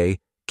 hours a day,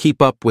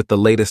 keep up with the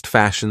latest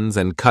fashions,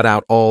 and cut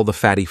out all the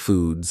fatty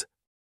foods.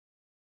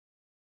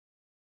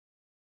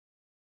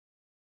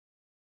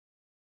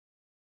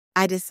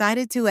 I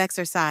decided to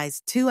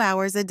exercise 2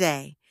 hours a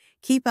day,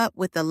 keep up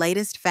with the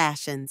latest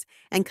fashions,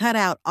 and cut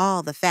out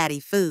all the fatty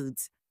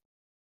foods.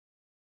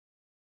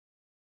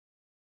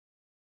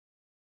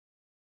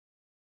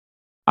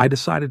 I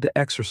decided to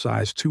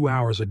exercise 2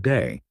 hours a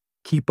day,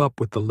 keep up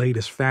with the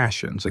latest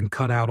fashions, and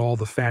cut out all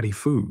the fatty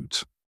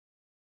foods.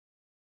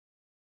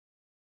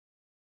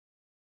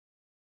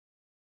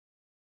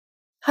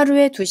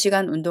 하루에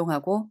 2시간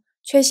운동하고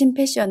최신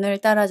패션을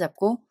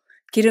따라잡고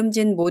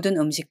기름진 모든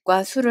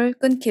음식과 술을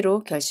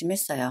끊기로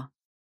결심했어요.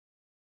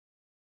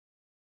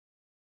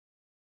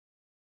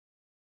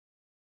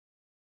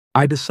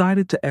 I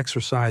decided to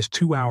exercise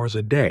 2 hours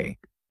a day,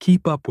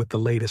 keep up with the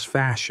latest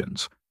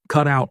fashions,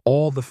 cut out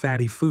all the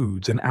fatty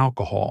foods and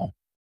alcohol.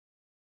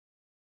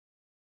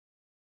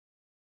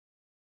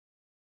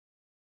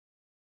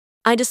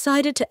 I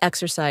decided to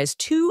exercise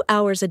 2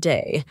 hours a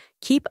day,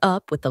 keep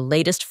up with the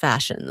latest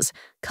fashions,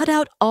 cut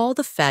out all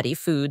the fatty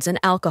foods and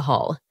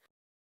alcohol.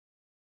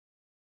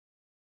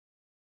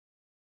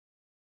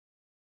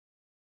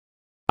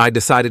 I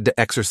decided to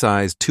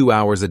exercise 2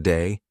 hours a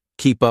day,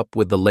 keep up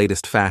with the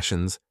latest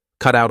fashions,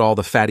 cut out all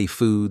the fatty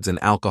foods and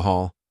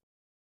alcohol.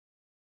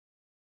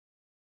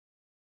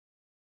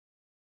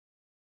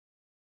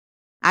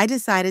 I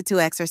decided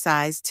to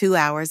exercise 2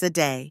 hours a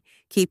day,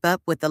 keep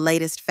up with the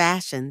latest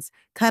fashions,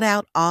 cut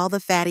out all the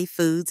fatty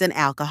foods and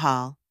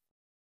alcohol.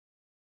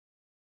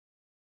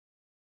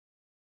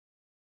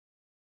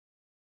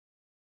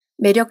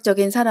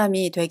 매력적인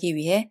사람이 되기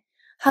위해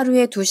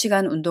하루에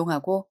 2시간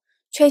운동하고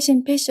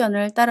최신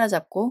패션을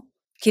따라잡고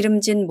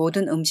기름진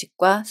모든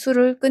음식과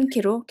술을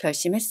끊기로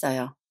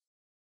결심했어요.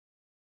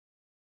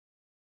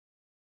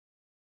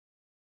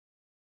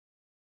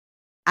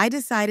 I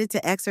decided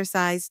to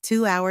exercise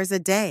 2 hours a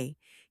day,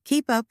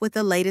 keep up with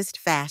the latest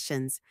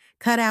fashions,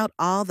 cut out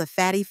all the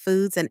fatty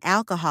foods and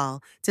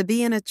alcohol to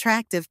be an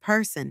attractive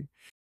person.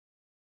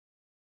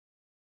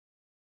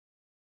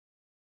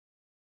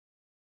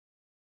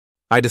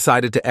 I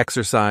decided to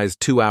exercise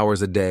 2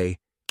 hours a day,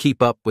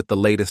 keep up with the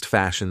latest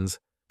fashions,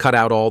 cut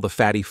out all the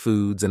fatty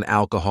foods and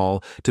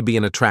alcohol to be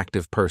an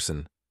attractive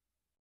person.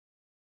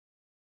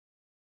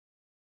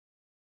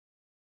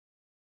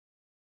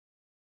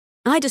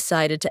 I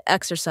decided to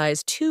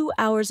exercise 2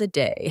 hours a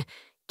day,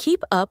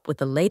 keep up with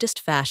the latest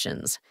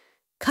fashions,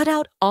 cut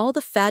out all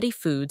the fatty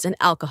foods and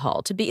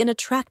alcohol to be an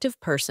attractive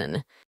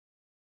person.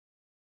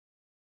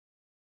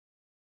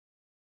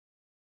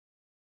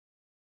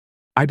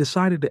 I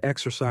decided to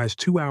exercise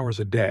 2 hours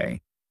a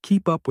day,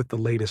 keep up with the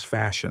latest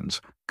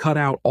fashions, cut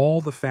out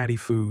all the fatty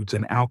foods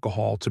and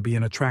alcohol to be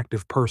an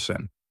attractive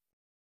person.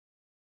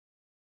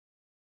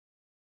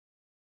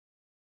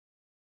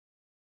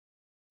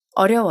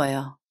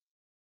 어려워요.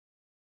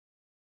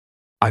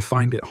 I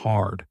find it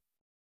hard.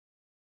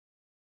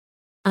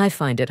 I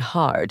find it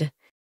hard.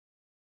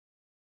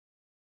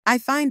 I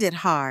find it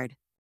hard.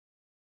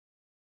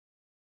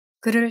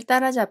 그를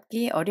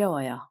따라잡기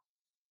어려워요.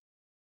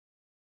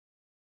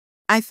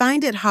 I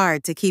find it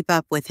hard to keep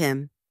up with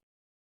him.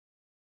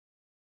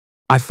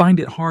 I find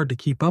it hard to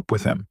keep up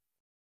with him.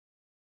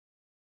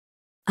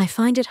 I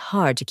find it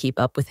hard to keep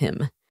up with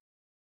him.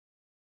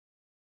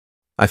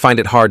 I find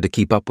it hard to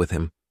keep up with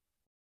him.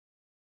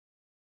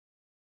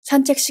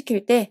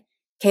 산책시킬 때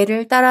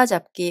개를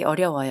따라잡기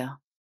어려워요.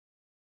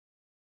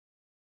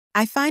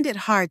 I find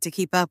it hard to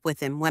keep up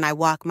with him when I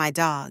walk my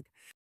dog.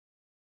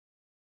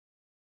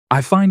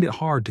 I find it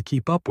hard to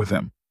keep up with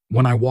him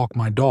when I walk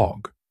my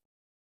dog.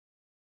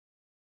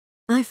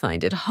 I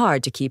find it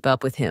hard to keep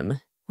up with him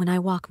when I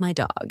walk my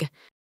dog.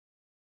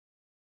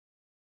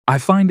 I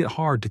find it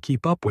hard to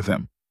keep up with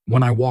him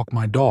when I walk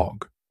my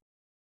dog.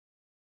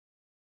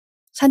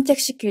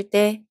 산책시킬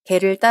때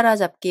개를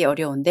따라잡기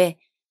어려운데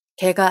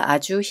개가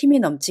아주 힘이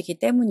넘치기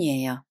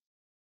때문이에요.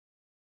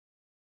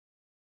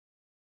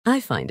 I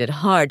find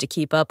it hard to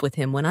keep up with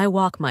him when I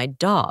walk my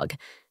dog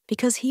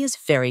because he is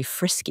very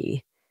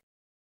frisky.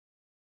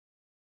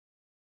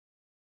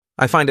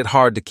 I find it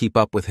hard to keep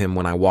up with him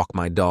when I walk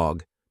my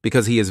dog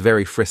because he is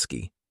very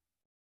frisky.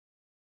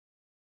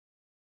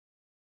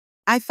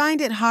 I find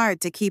it hard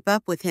to keep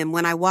up with him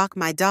when I walk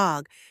my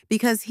dog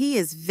because he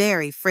is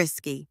very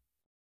frisky.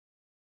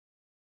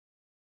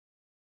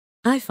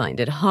 I find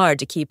it hard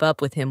to keep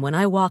up with him when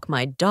I walk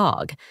my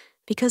dog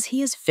because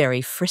he is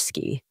very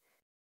frisky.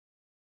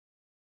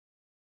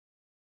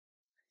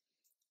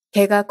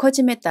 개가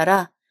커짐에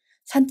따라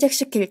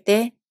산책시킬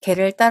때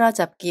개를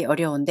따라잡기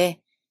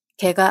어려운데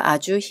개가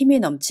아주 힘이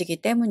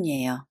넘치기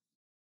때문이에요.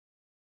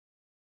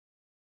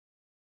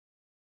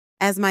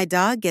 As my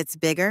dog gets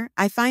bigger,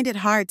 I find it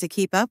hard to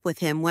keep up with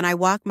him when I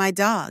walk my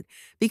dog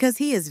because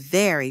he is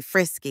very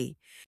frisky.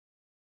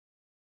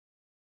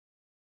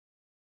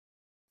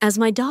 As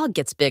my dog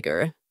gets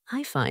bigger,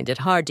 I find it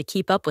hard to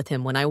keep up with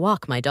him when I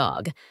walk my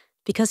dog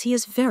because he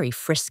is very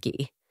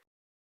frisky.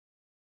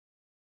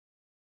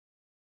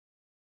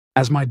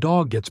 As my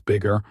dog gets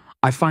bigger,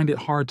 I find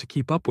it hard to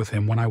keep up with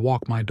him when I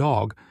walk my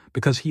dog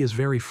because he is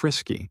very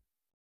frisky.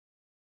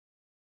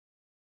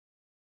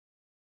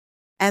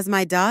 As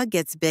my dog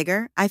gets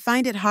bigger, I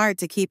find it hard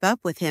to keep up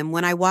with him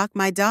when I walk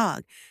my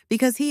dog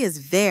because he is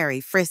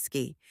very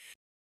frisky.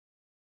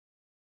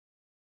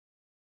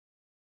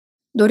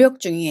 노력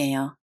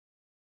중이에요.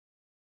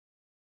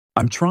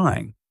 I'm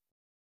trying.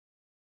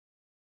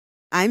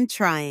 I'm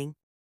trying.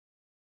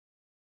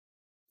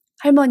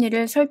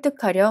 할머니를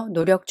설득하려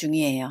노력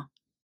중이에요.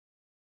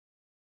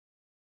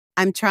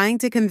 I'm trying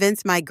to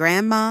convince my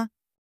grandma.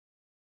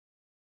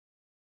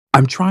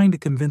 I'm trying to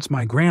convince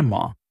my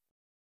grandma.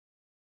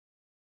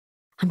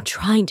 I'm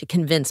trying to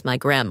convince my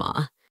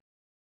grandma.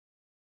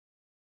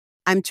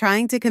 I'm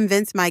trying to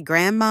convince my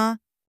grandma.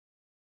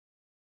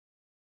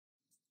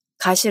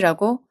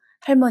 가시라고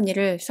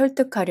할머니를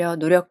설득하려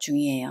노력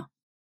중이에요.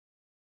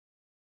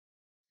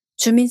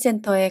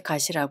 주민센터에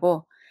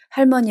가시라고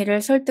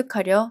할머니를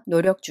설득하려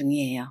노력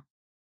중이에요.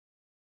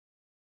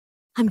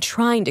 I'm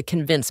trying to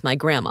convince my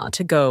grandma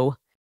to go.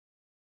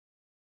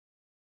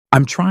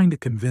 I'm trying to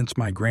convince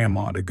my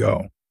grandma to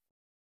go.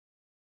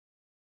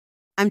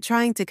 I'm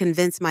trying to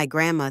convince my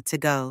grandma to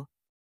go.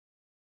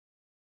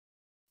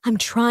 I'm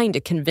trying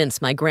to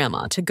convince my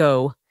grandma to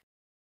go.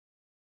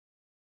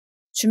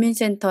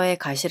 주민센터에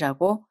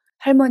가시라고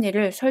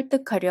할머니를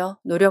설득하려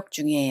노력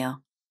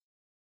중이에요.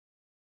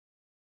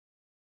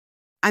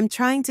 I'm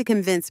trying to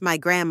convince my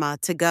grandma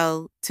to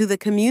go to the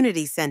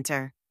community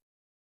center.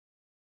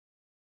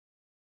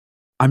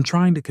 I'm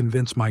trying to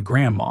convince my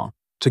grandma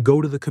to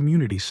go to the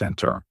community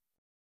center.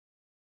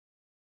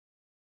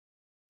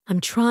 I'm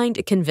trying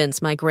to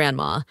convince my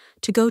grandma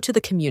to go to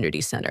the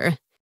community center.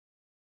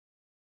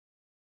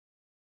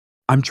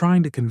 I'm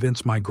trying to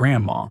convince my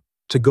grandma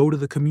to go to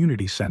the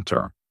community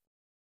center.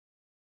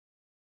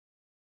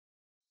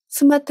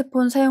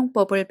 스마트폰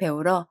사용법을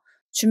배우러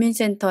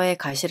주민센터에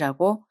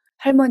가시라고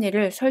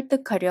할머니를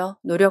설득하려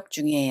노력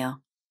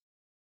중이에요.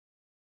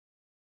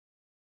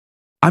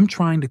 I'm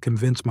trying to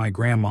convince my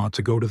grandma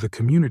to go to the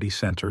community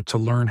center to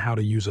learn how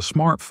to use a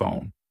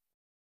smartphone.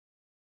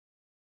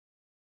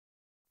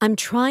 I'm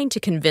trying to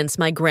convince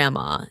my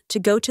grandma to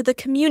go to the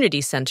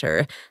community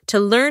center to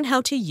learn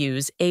how to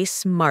use a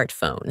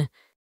smartphone.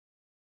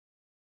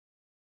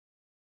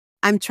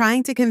 I'm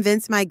trying to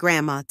convince my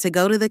grandma to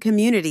go to the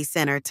community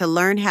center to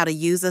learn how to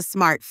use a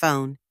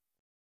smartphone.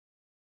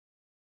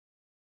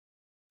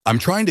 I'm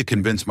trying to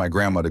convince my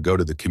grandma to go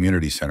to the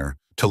community center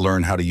to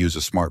learn how to use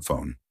a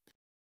smartphone.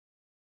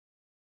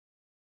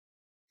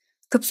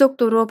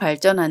 급속도로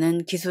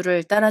발전하는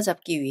기술을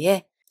따라잡기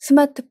위해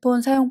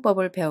스마트폰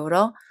사용법을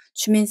배우러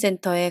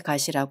주민센터에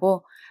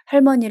가시라고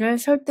할머니를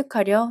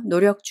설득하려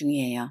노력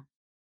중이에요.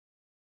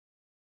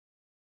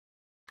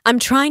 I'm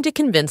trying to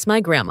convince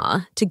my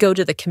grandma to go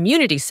to the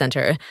community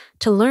center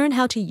to learn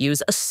how to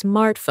use a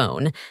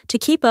smartphone to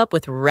keep up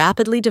with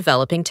rapidly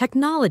developing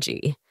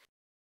technology.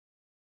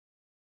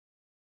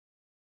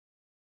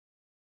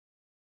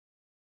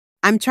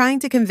 I'm trying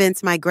to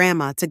convince my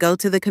grandma to go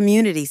to the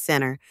community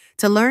center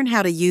to learn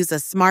how to use a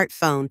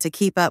smartphone to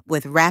keep up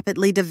with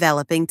rapidly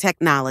developing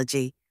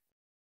technology.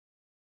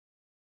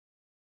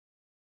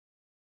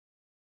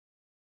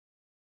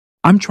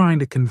 I'm trying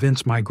to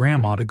convince my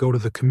grandma to go to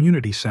the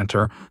community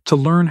center to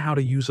learn how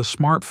to use a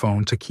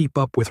smartphone to keep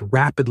up with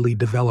rapidly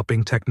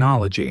developing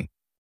technology.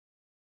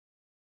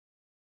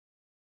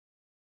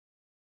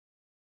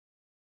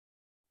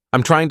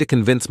 I'm trying to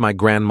convince my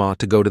grandma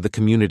to go to the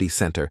community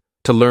center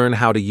to learn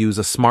how to use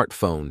a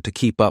smartphone to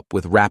keep up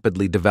with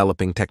rapidly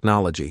developing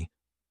technology.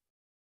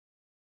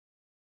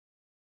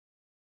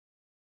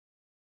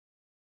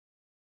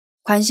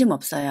 관심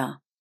없어요.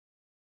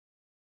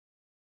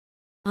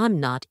 I'm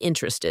not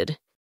interested.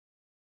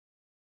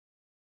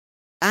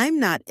 I'm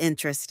not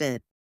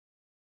interested.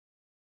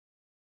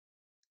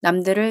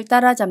 남들을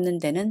따라잡는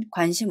데는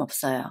관심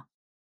없어요.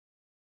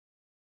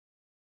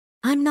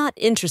 I'm not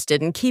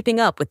interested in keeping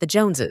up with the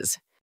Joneses.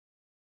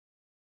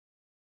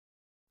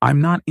 I'm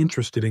not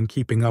interested in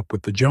keeping up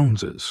with the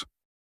Joneses.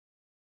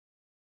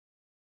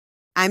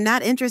 I'm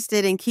not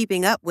interested in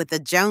keeping up with the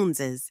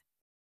Joneses.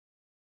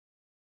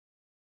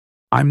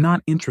 I'm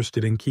not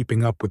interested in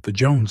keeping up with the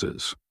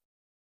Joneses.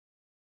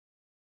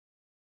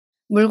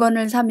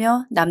 물건을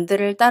사며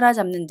남들을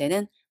따라잡는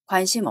데는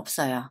관심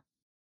없어요.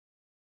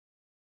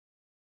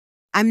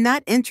 I'm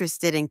not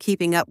interested in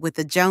keeping up with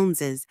the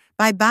Joneses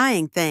by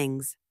buying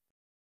things.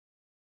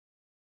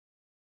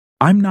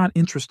 I'm not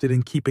interested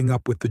in keeping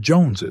up with the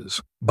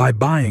Joneses by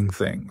buying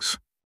things.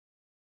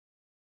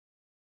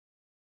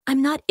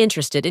 I'm not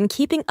interested in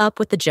keeping up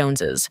with the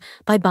Joneses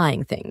by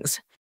buying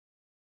things.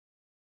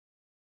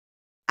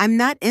 I'm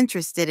not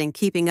interested in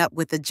keeping up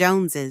with the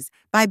Joneses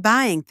by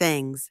buying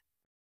things.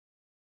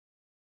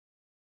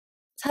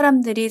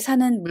 사람들이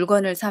사는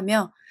물건을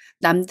사며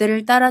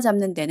남들을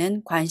따라잡는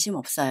데는 관심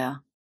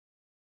없어요.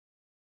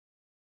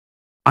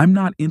 I'm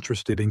not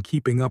interested in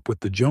keeping up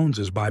with the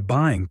Joneses by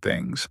buying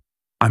things.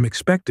 I'm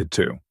expected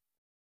to.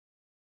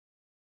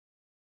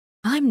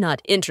 I'm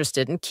not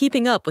interested in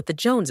keeping up with the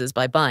Joneses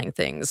by buying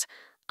things.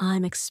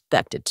 I'm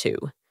expected to.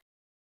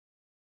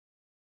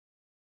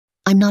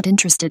 I'm not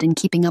interested in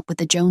keeping up with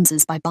the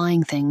Joneses by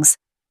buying things.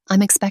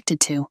 I'm expected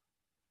to.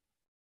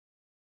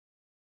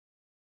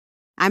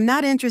 I'm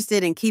not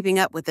interested in keeping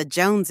up with the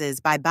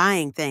Joneses by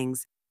buying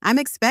things. I'm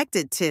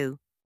expected to.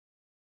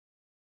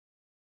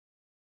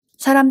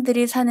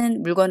 사람들이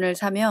사는 물건을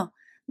사며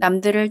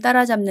남들을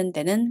따라잡는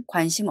데는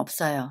관심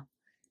없어요.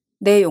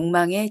 내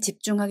욕망에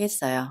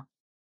집중하겠어요.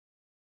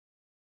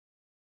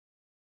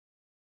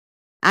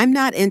 I'm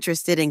not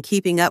interested in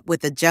keeping up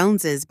with the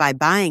Joneses by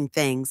buying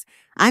things.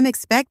 I'm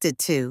expected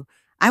to.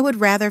 I would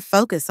rather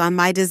focus on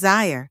my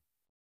desire.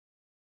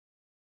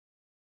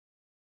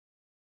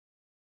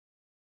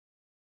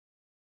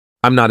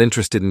 I'm not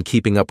interested in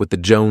keeping up with the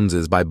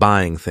Joneses by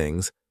buying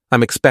things.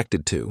 I'm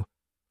expected to.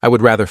 I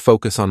would rather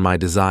focus on my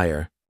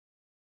desire.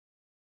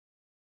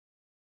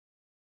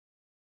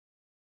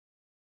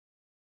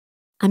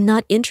 I'm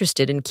not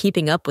interested in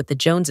keeping up with the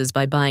Joneses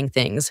by buying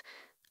things.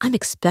 I'm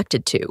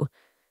expected to.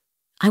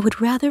 I would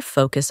rather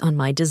focus on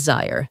my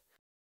desire.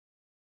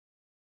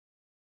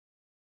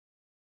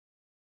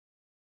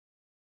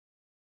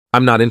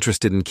 I'm not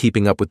interested in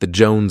keeping up with the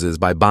Joneses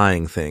by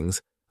buying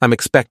things. I'm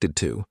expected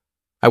to.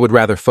 I would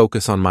rather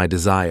focus on my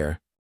desire.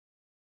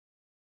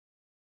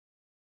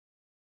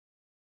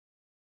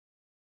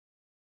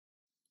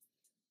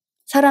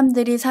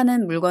 사람들이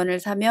사는 물건을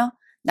사며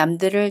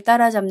남들을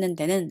따라잡는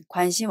데는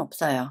관심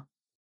없어요.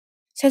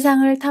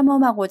 세상을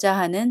탐험하고자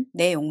하는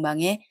내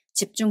욕망에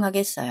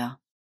집중하겠어요.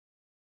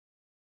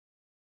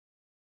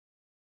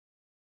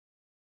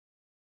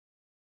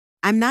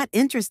 I'm not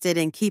interested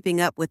in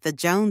keeping up with the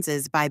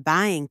Joneses by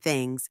buying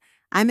things.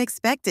 I'm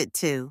expected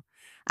to.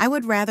 I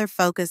would rather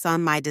focus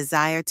on my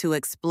desire to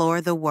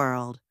explore the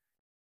world.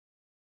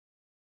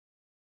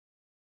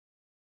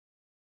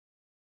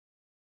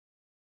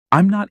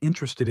 I'm not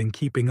interested in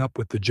keeping up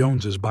with the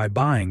Joneses by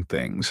buying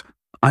things.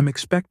 I'm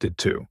expected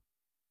to.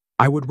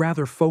 I would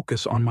rather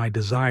focus on my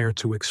desire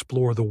to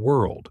explore the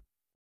world.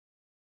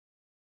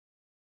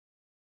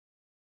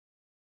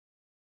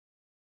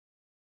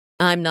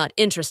 I'm not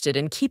interested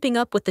in keeping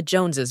up with the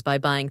Joneses by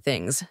buying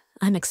things.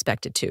 I'm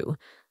expected to.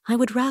 I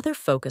would rather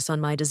focus on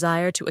my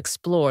desire to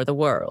explore the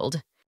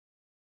world.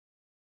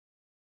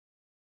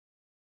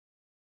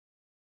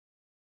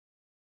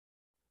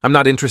 I'm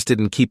not interested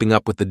in keeping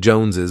up with the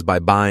Joneses by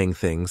buying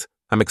things.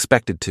 I'm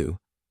expected to.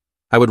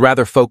 I would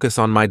rather focus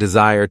on my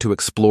desire to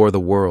explore the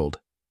world.